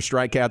mark for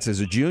strikeouts as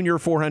a junior,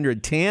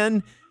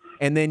 410,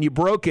 and then you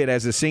broke it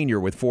as a senior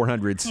with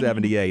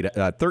 478.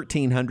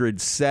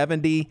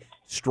 1,370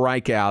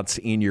 strikeouts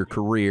in your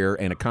career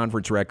and a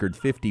conference record,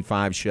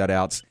 55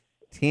 shutouts,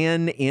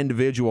 10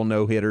 individual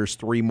no-hitters,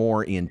 3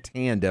 more in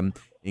tandem,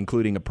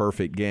 including a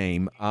perfect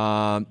game.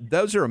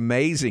 Those are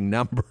amazing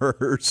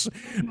numbers,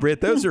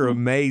 Britt. Those are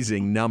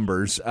amazing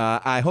numbers.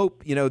 I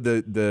hope,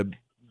 the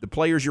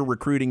players you're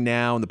recruiting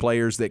now and the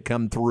players that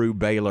come through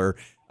Baylor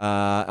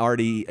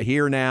already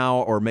here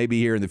now or maybe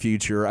here in the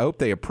future, I hope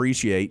they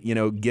appreciate,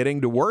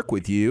 getting to work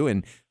with you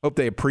and hope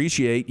they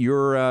appreciate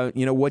your,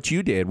 what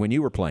you did when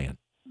you were playing.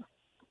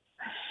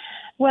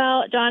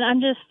 Well, John,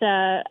 I'm just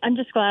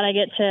glad I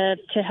get to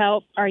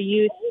help our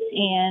youth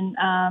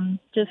and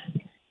just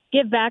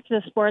give back to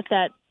the sport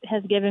that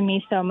has given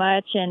me so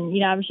much.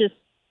 And, I was just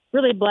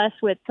really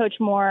blessed with Coach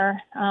Moore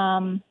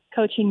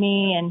coaching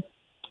me. And,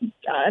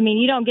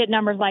 you don't get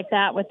numbers like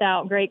that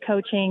without great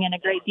coaching and a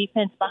great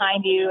defense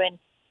behind you. And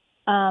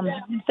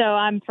so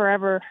I'm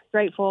forever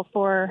grateful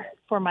for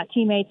my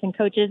teammates and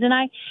coaches. And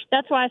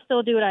that's why I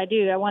still do what I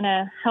do. I want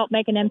to help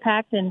make an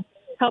impact and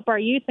help our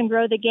youth and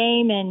grow the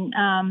game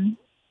and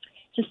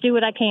just do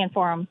what I can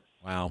for them.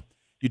 Wow.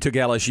 You took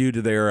LSU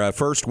to their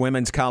first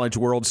Women's College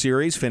World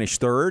Series, finished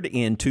third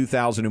in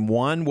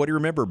 2001. What do you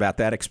remember about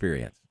that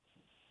experience?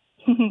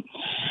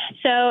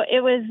 So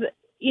it was,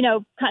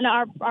 kind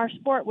of our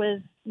sport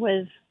was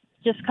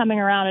just coming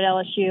around at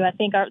LSU. I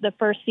think the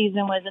first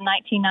season was in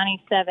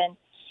 1997.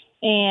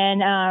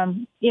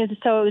 And,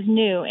 so it was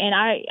new. And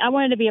I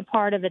wanted to be a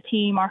part of a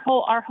team. Our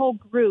whole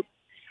group,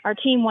 our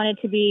team wanted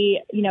to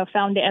be, a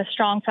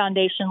strong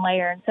foundation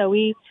layer. And so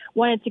we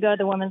wanted to go to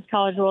the Women's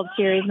College World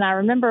Series. And I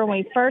remember when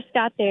we first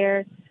got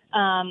there,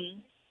 I'll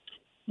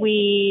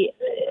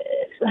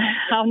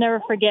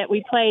never forget,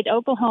 we played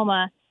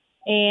Oklahoma,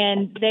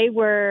 and they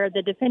were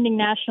the defending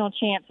national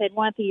champs. They'd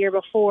won it the year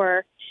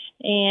before.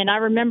 And I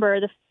remember,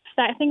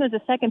 I think it was the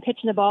second pitch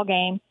of the ball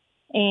game,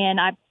 and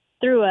I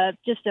threw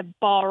just a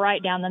ball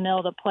right down the middle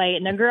of the plate.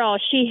 And the girl,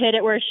 she hit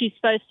it where she's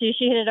supposed to.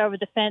 She hit it over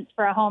the fence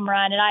for a home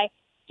run. And I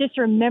just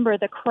remember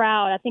the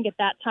crowd. I think at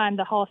that time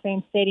the Hall of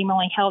Fame Stadium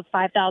only held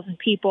 5,000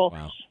 people.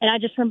 Wow. And I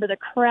just remember the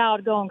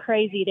crowd going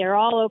crazy. They're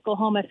all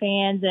Oklahoma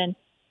fans. And,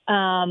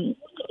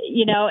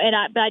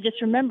 but I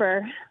just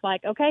remember,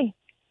 like, okay,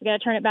 we got to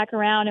turn it back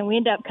around. And we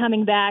ended up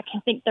coming back, I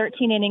think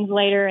 13 innings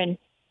later, and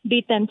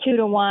beat them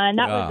 2-1.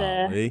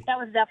 That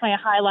was definitely a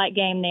highlight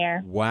game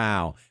there.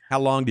 Wow. How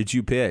long did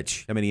you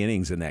pitch? How many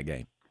innings in that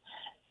game?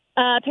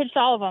 Pitched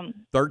all of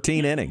them.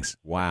 13 innings.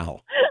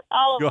 Wow.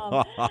 All of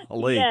them.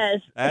 Golly. Yes.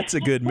 That's a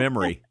good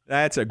memory.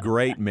 That's a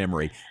great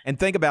memory. And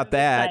think about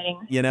that,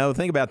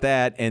 think about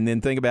that, and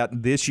then think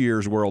about this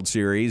year's World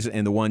Series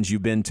and the ones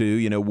you've been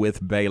to,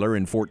 with Baylor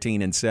in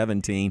 14 and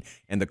 17,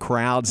 and the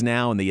crowds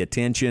now and the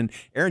attention.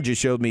 Aaron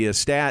just showed me a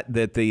stat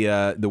that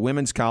the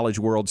Women's College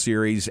World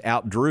Series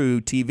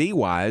outdrew,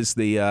 TV-wise,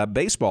 the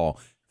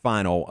baseball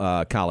final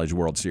College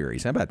World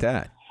Series. How about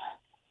that?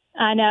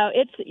 I know.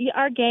 It's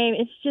our game.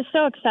 It's just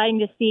so exciting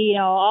to see,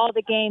 all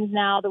the games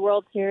now, the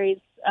World Series.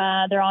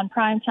 They're on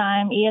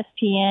primetime,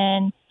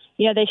 ESPN.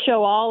 They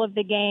show all of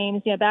the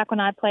games. Back when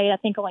I played, I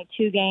think only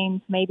 2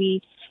 games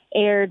maybe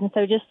aired. And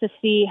so just to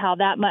see how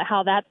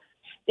that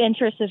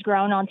interest has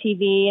grown on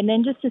TV, and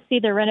then just to see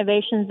the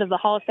renovations of the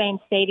Hall of Fame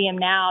Stadium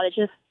now, I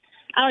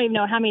don't even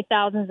know how many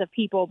thousands of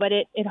people, but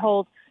it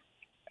holds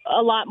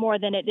a lot more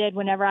than it did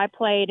whenever I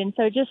played. And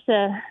so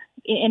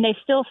and they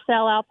still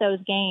sell out those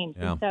games.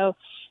 Yeah. And so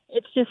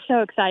it's just so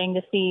exciting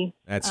to see.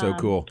 That's so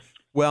cool.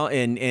 Well,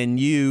 and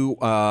you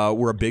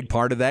were a big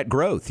part of that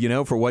growth,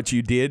 for what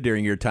you did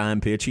during your time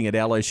pitching at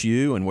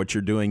LSU and what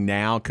you're doing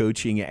now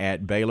coaching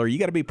at Baylor. You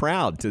got to be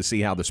proud to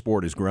see how the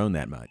sport has grown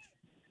that much.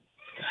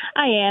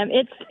 I am.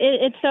 It's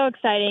so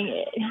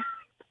exciting.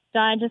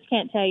 John, I just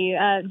can't tell you.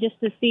 Just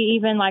to see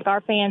even like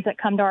our fans that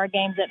come to our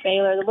games at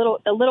Baylor, the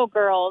little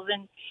girls,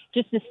 and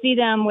just to see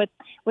them with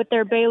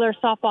their Baylor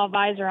softball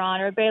visor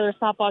on or a Baylor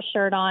softball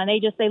shirt on,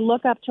 they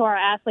look up to our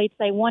athletes.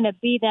 They want to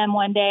be them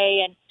one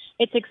day, and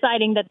it's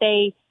exciting that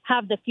they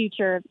have the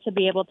future to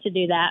be able to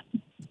do that.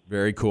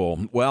 Very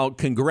cool. Well,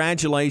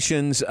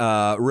 congratulations.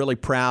 Really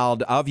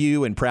proud of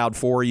you and proud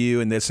for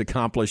you in this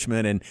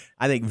accomplishment, and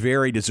I think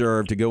very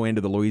deserved to go into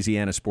the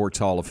Louisiana Sports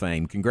Hall of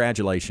Fame.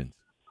 Congratulations.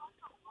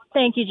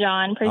 Thank you,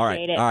 John.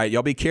 Appreciate it. All right.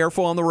 Y'all be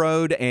careful on the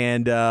road,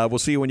 and we'll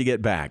see you when you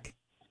get back.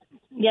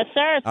 Yes,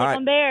 sir. See you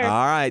on Bears.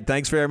 All right.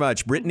 Thanks very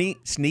much. Brittany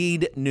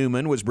Sneed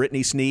Newman was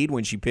Brittany Sneed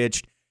when she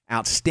pitched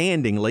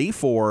outstandingly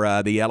for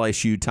the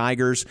LSU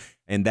Tigers.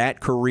 And that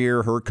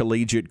career, her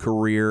collegiate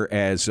career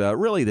as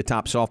really the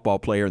top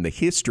softball player in the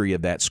history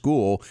of that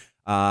school,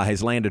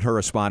 has landed her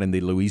a spot in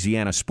the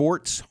Louisiana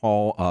Sports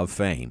Hall of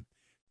Fame.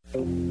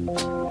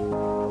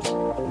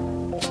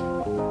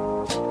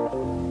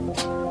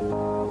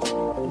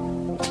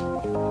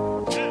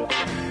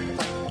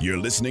 You're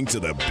listening to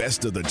the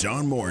best of the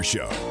John Moore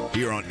Show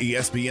here on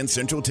ESPN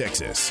Central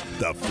Texas,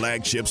 the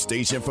flagship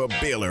station for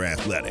Baylor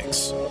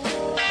Athletics.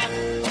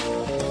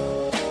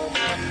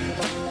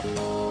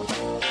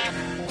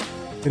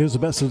 It is the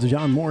Best of the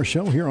John Morris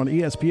Show here on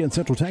ESPN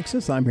Central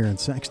Texas. I'm Aaron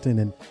Saxton,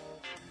 and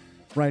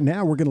right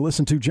now we're going to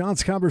listen to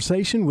John's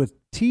conversation with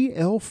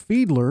T.L.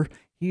 Fiedler.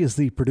 He is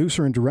the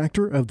producer and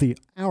director of the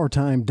Our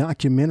Time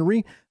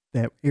documentary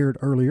that aired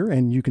earlier,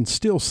 and you can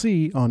still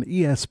see on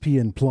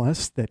ESPN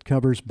Plus, that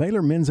covers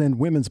Baylor men's and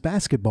women's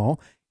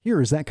basketball. Here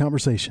is that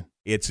conversation.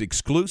 It's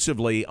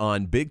exclusively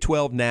on Big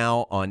 12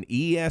 Now on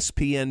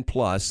ESPN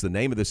Plus. The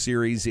name of the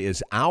series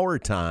is Our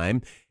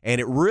Time, and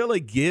it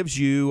really gives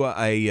you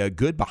a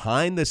good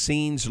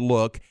behind-the-scenes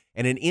look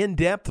and an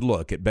in-depth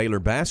look at Baylor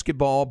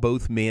basketball,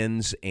 both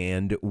men's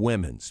and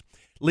women's.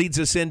 Leads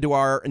us into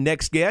our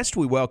next guest.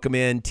 We welcome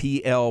in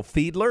T.L.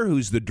 Fiedler,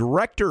 who's the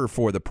director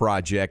for the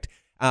project,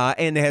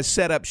 and has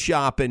set up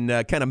shop and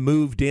kind of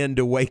moved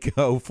into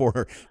Waco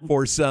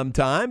for some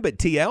time. But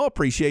T.L.,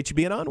 appreciate you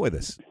being on with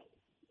us.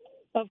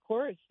 Of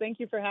course. Thank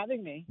you for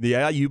having me.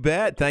 Yeah, you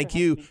bet. Thank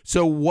you.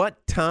 So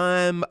what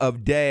time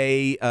of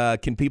day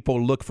can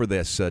people look for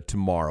this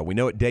tomorrow? We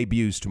know it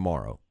debuts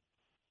tomorrow.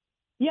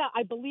 Yeah,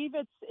 I believe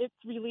it's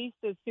released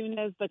as soon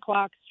as the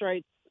clock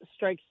strikes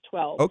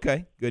 12.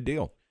 Okay, good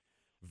deal.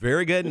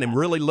 Very good, and I'm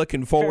really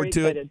looking forward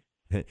to it.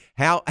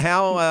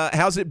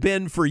 How's it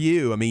been for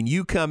you? I mean,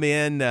 you come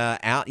in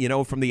out,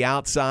 from the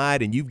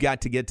outside, and you've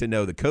got to get to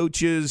know the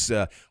coaches,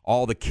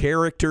 all the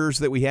characters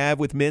that we have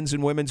with men's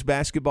and women's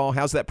basketball.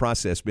 How's that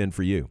process been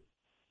for you?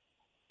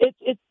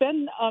 It's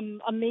been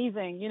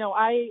amazing.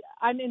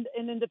 I'm an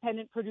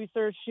independent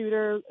producer,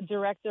 shooter,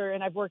 director,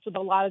 and I've worked with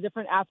a lot of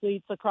different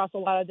athletes across a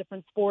lot of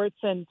different sports.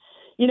 And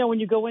when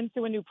you go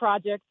into a new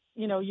project,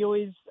 you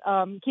always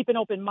keep an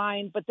open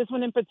mind. But this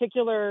one in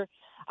particular,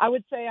 I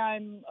would say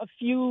I'm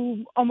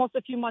almost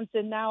a few months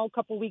in now, a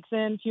couple weeks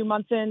in, few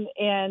months in,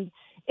 and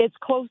it's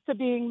close to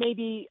being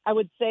maybe, I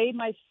would say,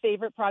 my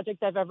favorite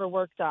project I've ever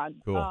worked on.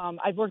 Cool.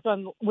 I've worked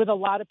on with a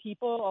lot of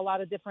people, a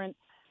lot of different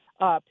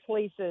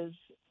places,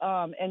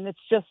 and it's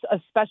just a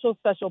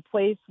special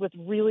place with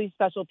really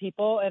special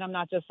people, and I'm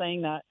not just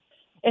saying that.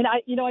 And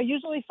I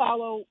usually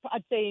follow,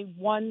 I'd say,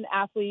 one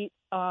athlete,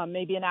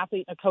 maybe an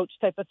athlete and a coach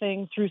type of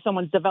thing through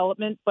someone's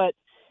development. But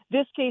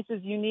this case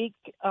is unique,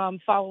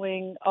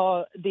 following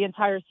the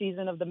entire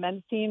season of the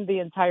men's team, the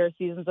entire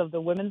seasons of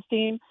the women's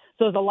team.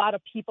 So there's a lot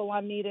of people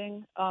I'm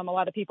meeting, a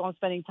lot of people I'm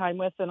spending time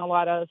with, and a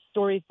lot of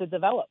stories to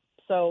develop.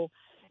 So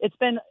it's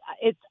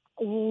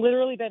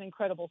literally been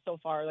incredible so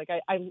far. Like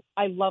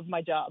I love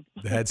my job.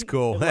 That's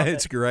cool.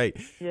 That's great.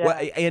 Yeah.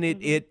 Well, and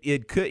it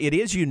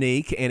is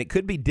unique, and it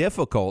could be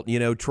difficult,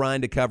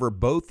 trying to cover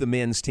both the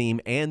men's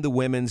team and the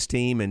women's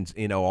team,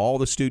 and all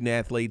the student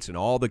athletes and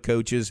all the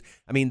coaches.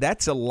 I mean,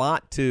 that's a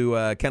lot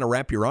to kind of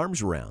wrap your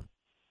arms around.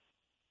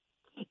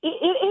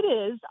 It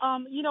is.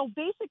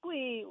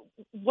 Basically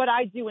what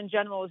I do in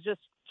general is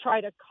just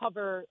try to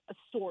cover a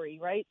story,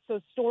 right? So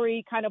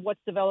story, kind of what's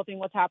developing,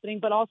 what's happening,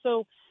 but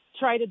also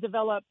try to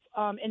develop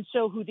and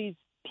show who these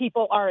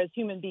people are as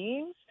human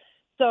beings.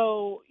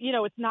 So,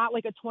 it's not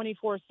like a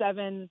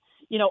 24/7,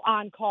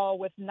 on call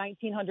with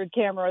 1,900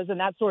 cameras and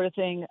that sort of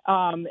thing,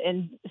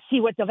 and see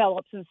what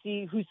develops and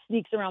see who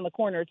sneaks around the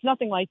corner. It's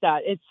nothing like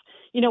that. It's,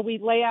 we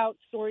lay out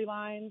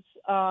storylines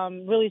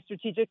really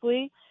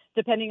strategically,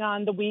 depending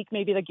on the week,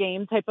 maybe the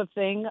game type of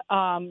thing.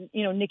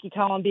 Nikki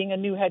Collin being a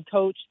new head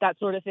coach, that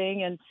sort of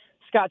thing. And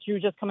Scott Drew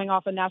just coming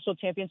off a national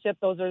championship.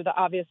 Those are the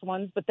obvious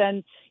ones. But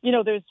then,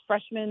 there's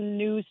freshman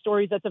new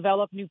stories that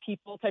develop, new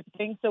people type of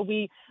thing. So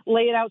we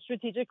lay it out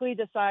strategically,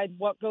 decide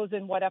what goes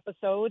in what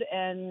episode,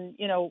 and,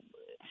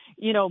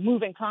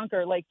 move and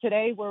conquer. Like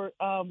today we're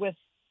with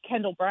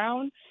Kendall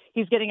Brown.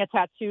 He's getting a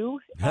tattoo.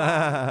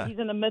 He's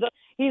in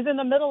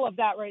the middle of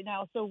that right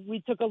now. So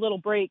we took a little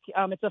break.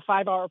 It's a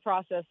 5-hour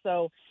process.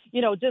 So,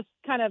 just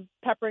kind of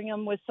peppering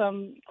him with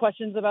some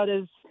questions about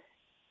his,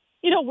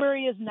 where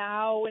he is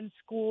now in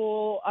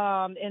school,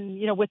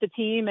 and, with the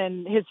team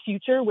and his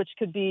future, which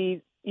could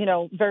be,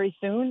 very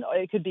soon.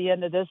 It could be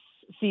end of this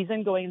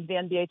season going into the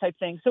NBA type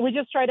thing. So we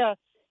just try to,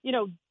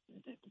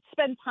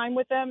 spend time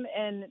with them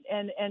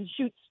and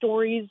shoot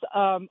stories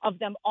of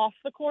them off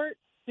the court,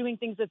 doing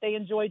things that they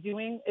enjoy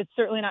doing. It's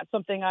certainly not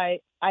something I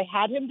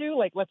had him do,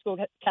 like, let's go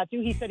get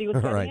tattoo. He said he was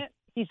getting Right. it.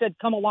 He said,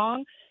 come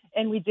along.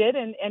 And we did,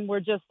 and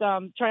we're just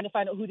trying to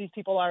find out who these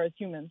people are as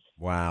humans.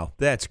 Wow,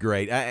 that's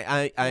great.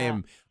 I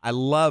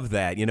love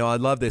that. I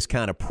love this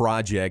kind of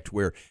project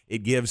where it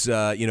gives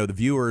the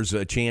viewers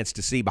a chance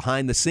to see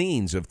behind the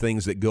scenes of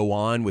things that go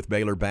on with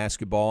Baylor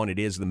basketball, and it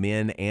is the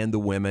men and the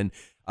women.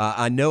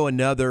 I know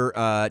another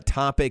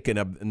topic and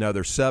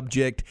another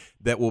subject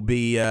that will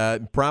be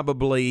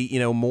probably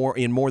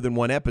more than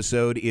one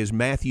episode is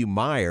Matthew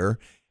Meyer.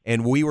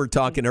 And we were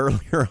talking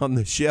earlier on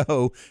the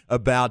show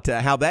about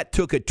how that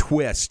took a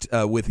twist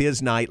with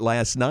his night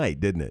last night,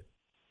 didn't it?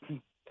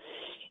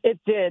 It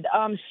did.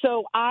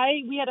 So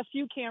we had a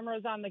few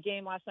cameras on the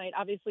game last night.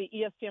 Obviously,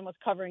 ESPN was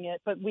covering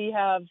it, but we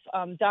have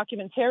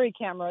documentary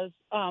cameras.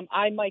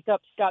 I mic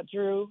up Scott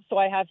Drew, so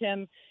I have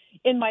him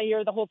in my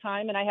ear the whole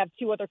time, and I have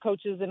 2 other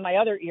coaches in my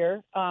other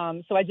ear.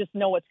 So I just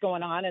know what's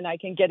going on, and I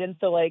can get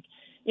into like,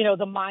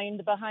 the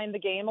mind behind the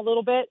game a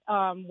little bit.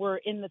 We're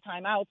in the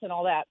timeouts and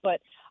all that.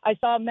 But I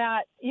saw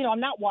Matt, I'm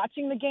not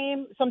watching the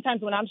game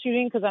sometimes when I'm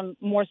shooting because I'm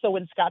more so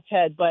in Scott's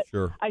head. But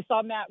Sure. I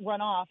saw Matt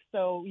run off.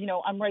 So,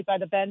 I'm right by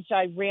the bench.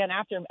 I ran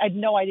after him. I had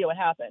no idea what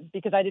happened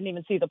because I didn't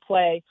even see the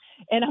play.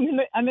 And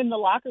I'm in the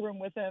locker room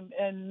with him.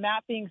 And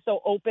Matt, being so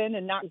open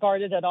and not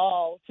guarded at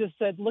all, just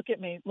said, "Look at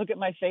me. Look at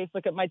my face.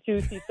 Look at my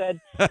tooth." He said,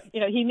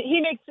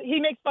 he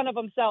makes fun of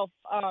himself.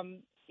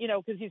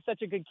 Because he's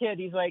such a good kid.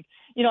 He's like,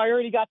 I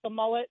already got the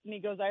mullet. And he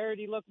goes, I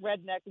already look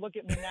redneck. Look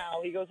at me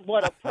now. He goes,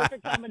 what a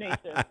perfect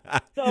combination.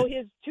 So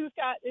his tooth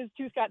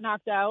got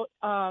knocked out.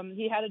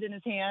 He had it in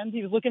his hand.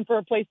 He was looking for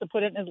a place to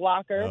put it in his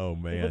locker. Oh,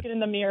 man. He's looking in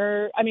the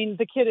mirror. I mean,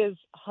 the kid is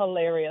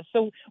hilarious.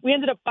 So we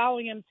ended up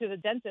following him to the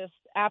dentist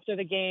after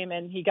the game,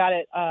 and he got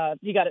it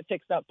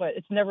fixed up. But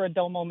it's never a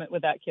dull moment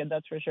with that kid,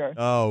 that's for sure.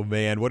 Oh,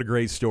 man, what a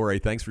great story.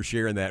 Thanks for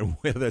sharing that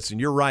with us. And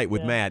you're right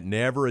with Matt,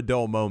 never a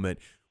dull moment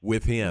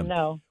with him.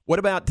 No. What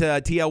about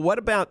TL? What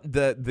about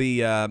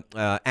the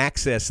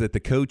access that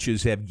the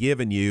coaches have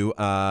given you?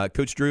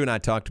 Coach Drew and I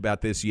talked about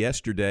this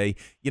yesterday.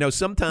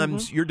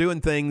 Sometimes you're doing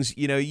things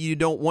you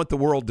don't want the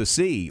world to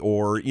see,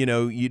 or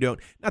you don't.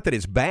 Not that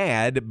it's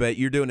bad, but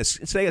you're doing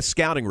a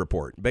scouting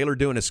report. Baylor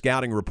doing a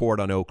scouting report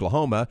on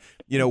Oklahoma.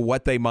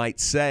 What they might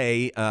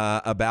say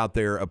about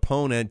their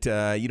opponent.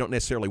 You don't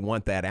necessarily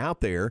want that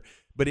out there.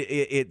 But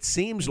it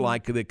seems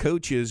like the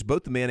coaches,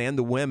 both the men and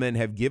the women,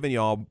 have given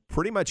y'all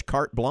pretty much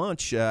carte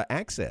blanche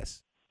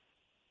access.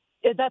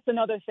 That's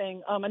another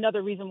thing,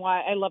 another reason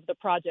why I love the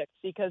project,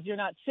 because you're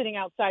not sitting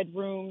outside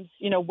rooms,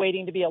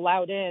 waiting to be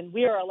allowed in.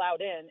 We are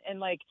allowed in.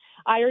 And,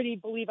 I already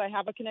believe I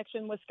have a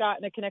connection with Scott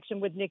and a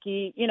connection with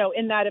Nikki,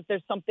 in that if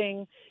there's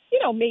something,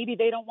 maybe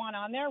they don't want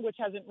on there, which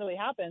hasn't really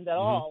happened at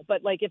all.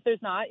 But, if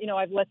there's not,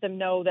 I've let them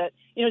know that,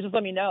 just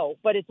let me know.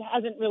 But it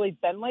hasn't really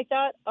been like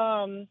that.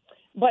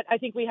 But I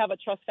think we have a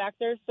trust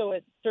factor, so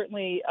it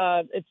certainly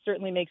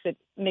makes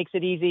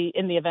it easy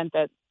in the event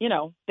that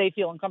they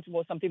feel uncomfortable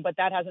with something. But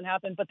that hasn't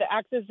happened. But the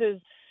access is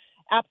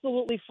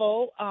absolutely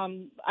full.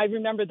 I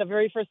remember the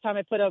very first time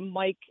I put a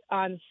mic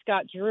on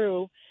Scott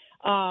Drew.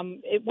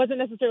 It wasn't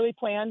necessarily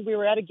planned. We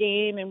were at a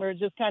game and we were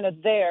just kind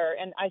of there.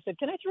 And I said,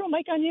 "Can I throw a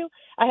mic on you?"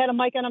 I had a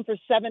mic on him for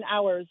 7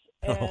 hours.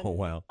 And oh,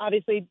 wow.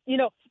 Obviously,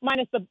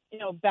 minus the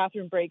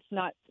bathroom breaks.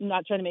 Not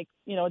trying to make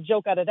a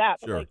joke out of that.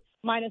 But Sure.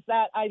 Minus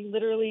that, I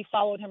literally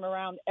followed him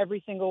around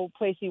every single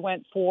place he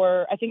went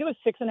for, I think it was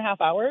 6.5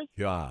 hours.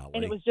 Golly.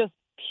 And it was just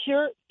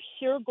pure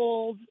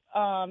gold.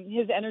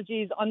 His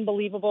energy is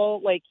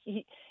unbelievable.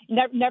 He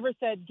never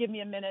said, "Give me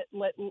a minute,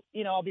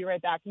 I'll be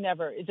right back."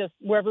 Never. It just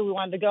wherever we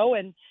wanted to go.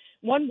 And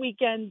one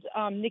weekend,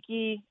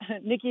 Nikki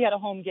had a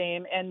home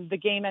game, and the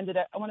game ended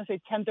at, I want to say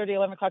 10:30,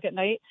 11 o'clock at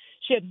night.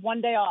 She had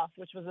one day off,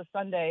 which was a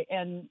Sunday,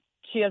 and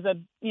she has a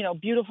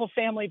beautiful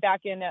family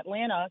back in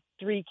Atlanta,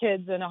 3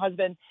 kids and a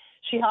husband.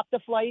 She hopped a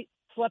flight,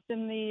 slept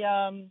in the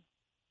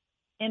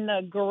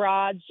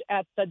garage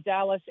at the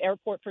Dallas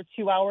airport for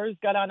 2 hours,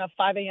 got on a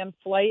 5 a.m.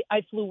 flight.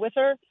 I flew with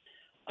her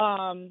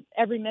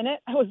every minute.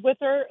 I was with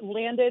her,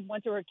 landed,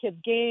 went to her kids'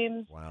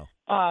 games,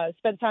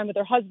 spent time with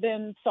her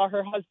husband, saw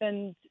her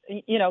husband,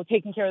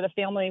 taking care of the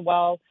family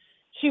while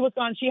she was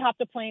gone. She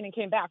hopped a plane and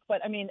came back.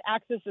 But,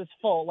 access is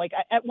full.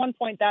 At one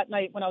point that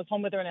night when I was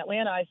home with her in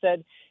Atlanta, I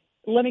said,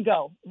 "Let me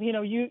go.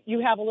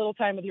 You have a little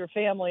time with your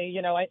family.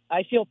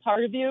 I feel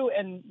part of you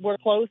and we're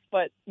close,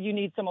 but you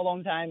need some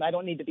alone time. I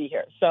don't need to be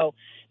here." So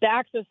the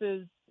access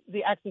is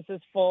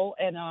full,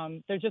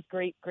 and they're just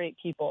great, great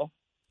people.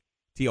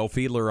 T.L.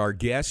 Fiedler, our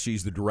guest.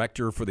 She's the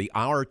director for the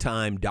Our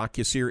Time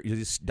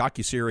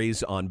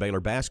docuseries on Baylor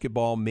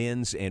basketball,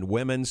 men's and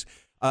women's.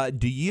 I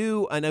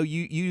know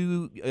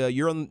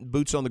you're on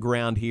boots on the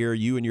ground here,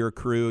 you and your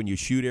crew, and you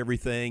shoot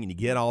everything and you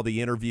get all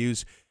the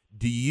interviews.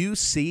 Do you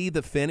see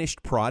the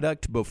finished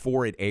product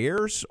before it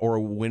airs, or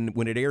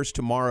when it airs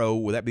tomorrow,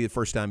 will that be the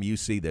first time you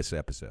see this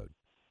episode?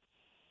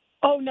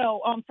 Oh,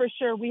 no, for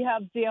sure. We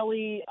have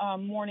daily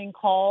morning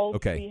calls.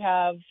 Okay. We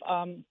have,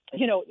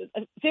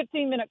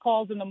 15-minute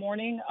calls in the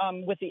morning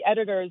with the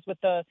editors, with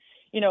the,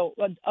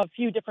 a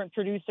few different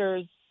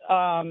producers.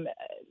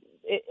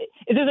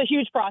 There's a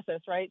huge process,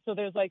 right? So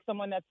there's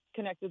someone that's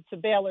connected to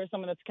Baylor,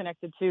 someone that's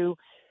connected to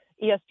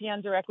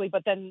ESPN directly,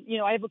 but then,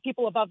 I have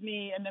people above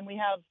me, and then we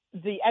have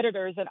the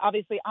editors, and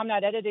obviously I'm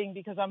not editing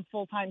because I'm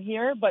full-time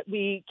here, but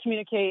we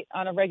communicate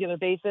on a regular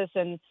basis.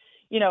 And,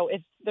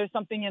 if there's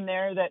something in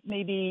there that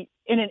maybe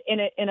in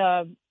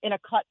a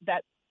cut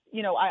that,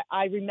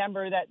 I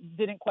remember that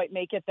didn't quite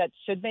make it, that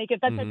should make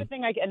it, that type of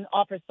thing, I can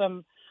offer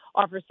some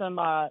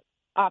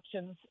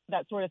options,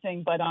 that sort of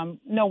thing. But,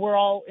 no, we're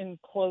all in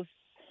close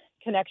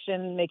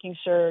connection, making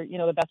sure,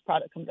 the best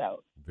product comes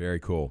out.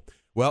 Very cool.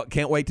 Well,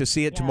 can't wait to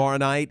see it tomorrow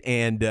night,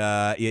 and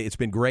it's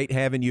been great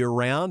having you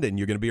around, and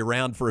you're going to be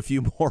around for a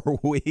few more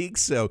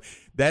weeks, so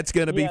that's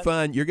going to be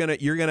fun. You're gonna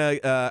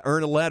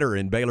earn a letter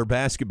in Baylor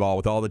basketball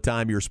with all the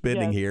time you're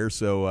spending here,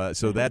 so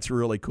that's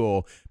really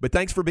cool. But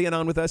thanks for being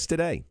on with us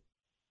today.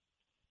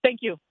 Thank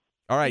you.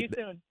 All right.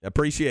 See you soon.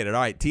 Appreciate it.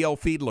 All right. T.L.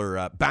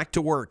 Fiedler, back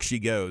to work she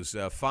goes,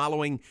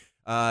 following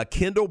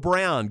Kendall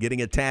Brown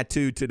getting a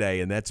tattoo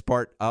today, and that's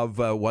part of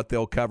what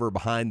they'll cover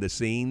behind the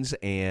scenes.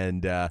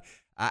 And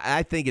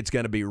I think it's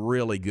going to be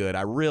really good.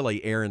 I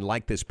really, Aaron,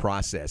 like this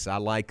process. I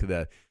like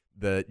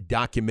the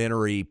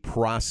documentary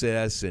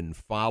process and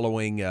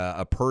following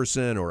a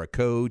person or a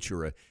coach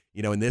or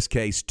in this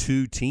case,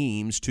 2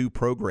 teams, 2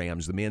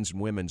 programs, the men's and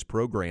women's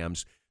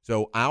programs.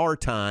 So Our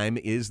Time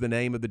is the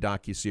name of the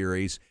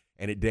docuseries,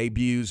 and it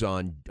debuts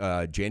on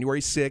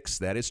January 6th.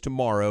 That is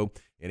tomorrow,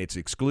 and it's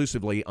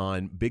exclusively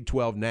on Big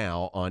 12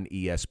 Now on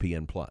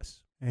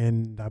ESPN+.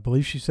 And I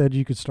believe she said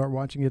you could start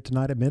watching it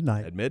tonight at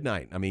midnight. At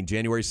midnight. I mean,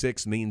 January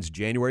 6th means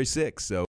January 6th, so